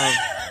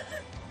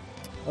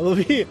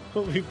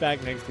 We'll be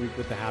back next week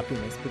with the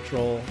Happiness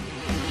Patrol.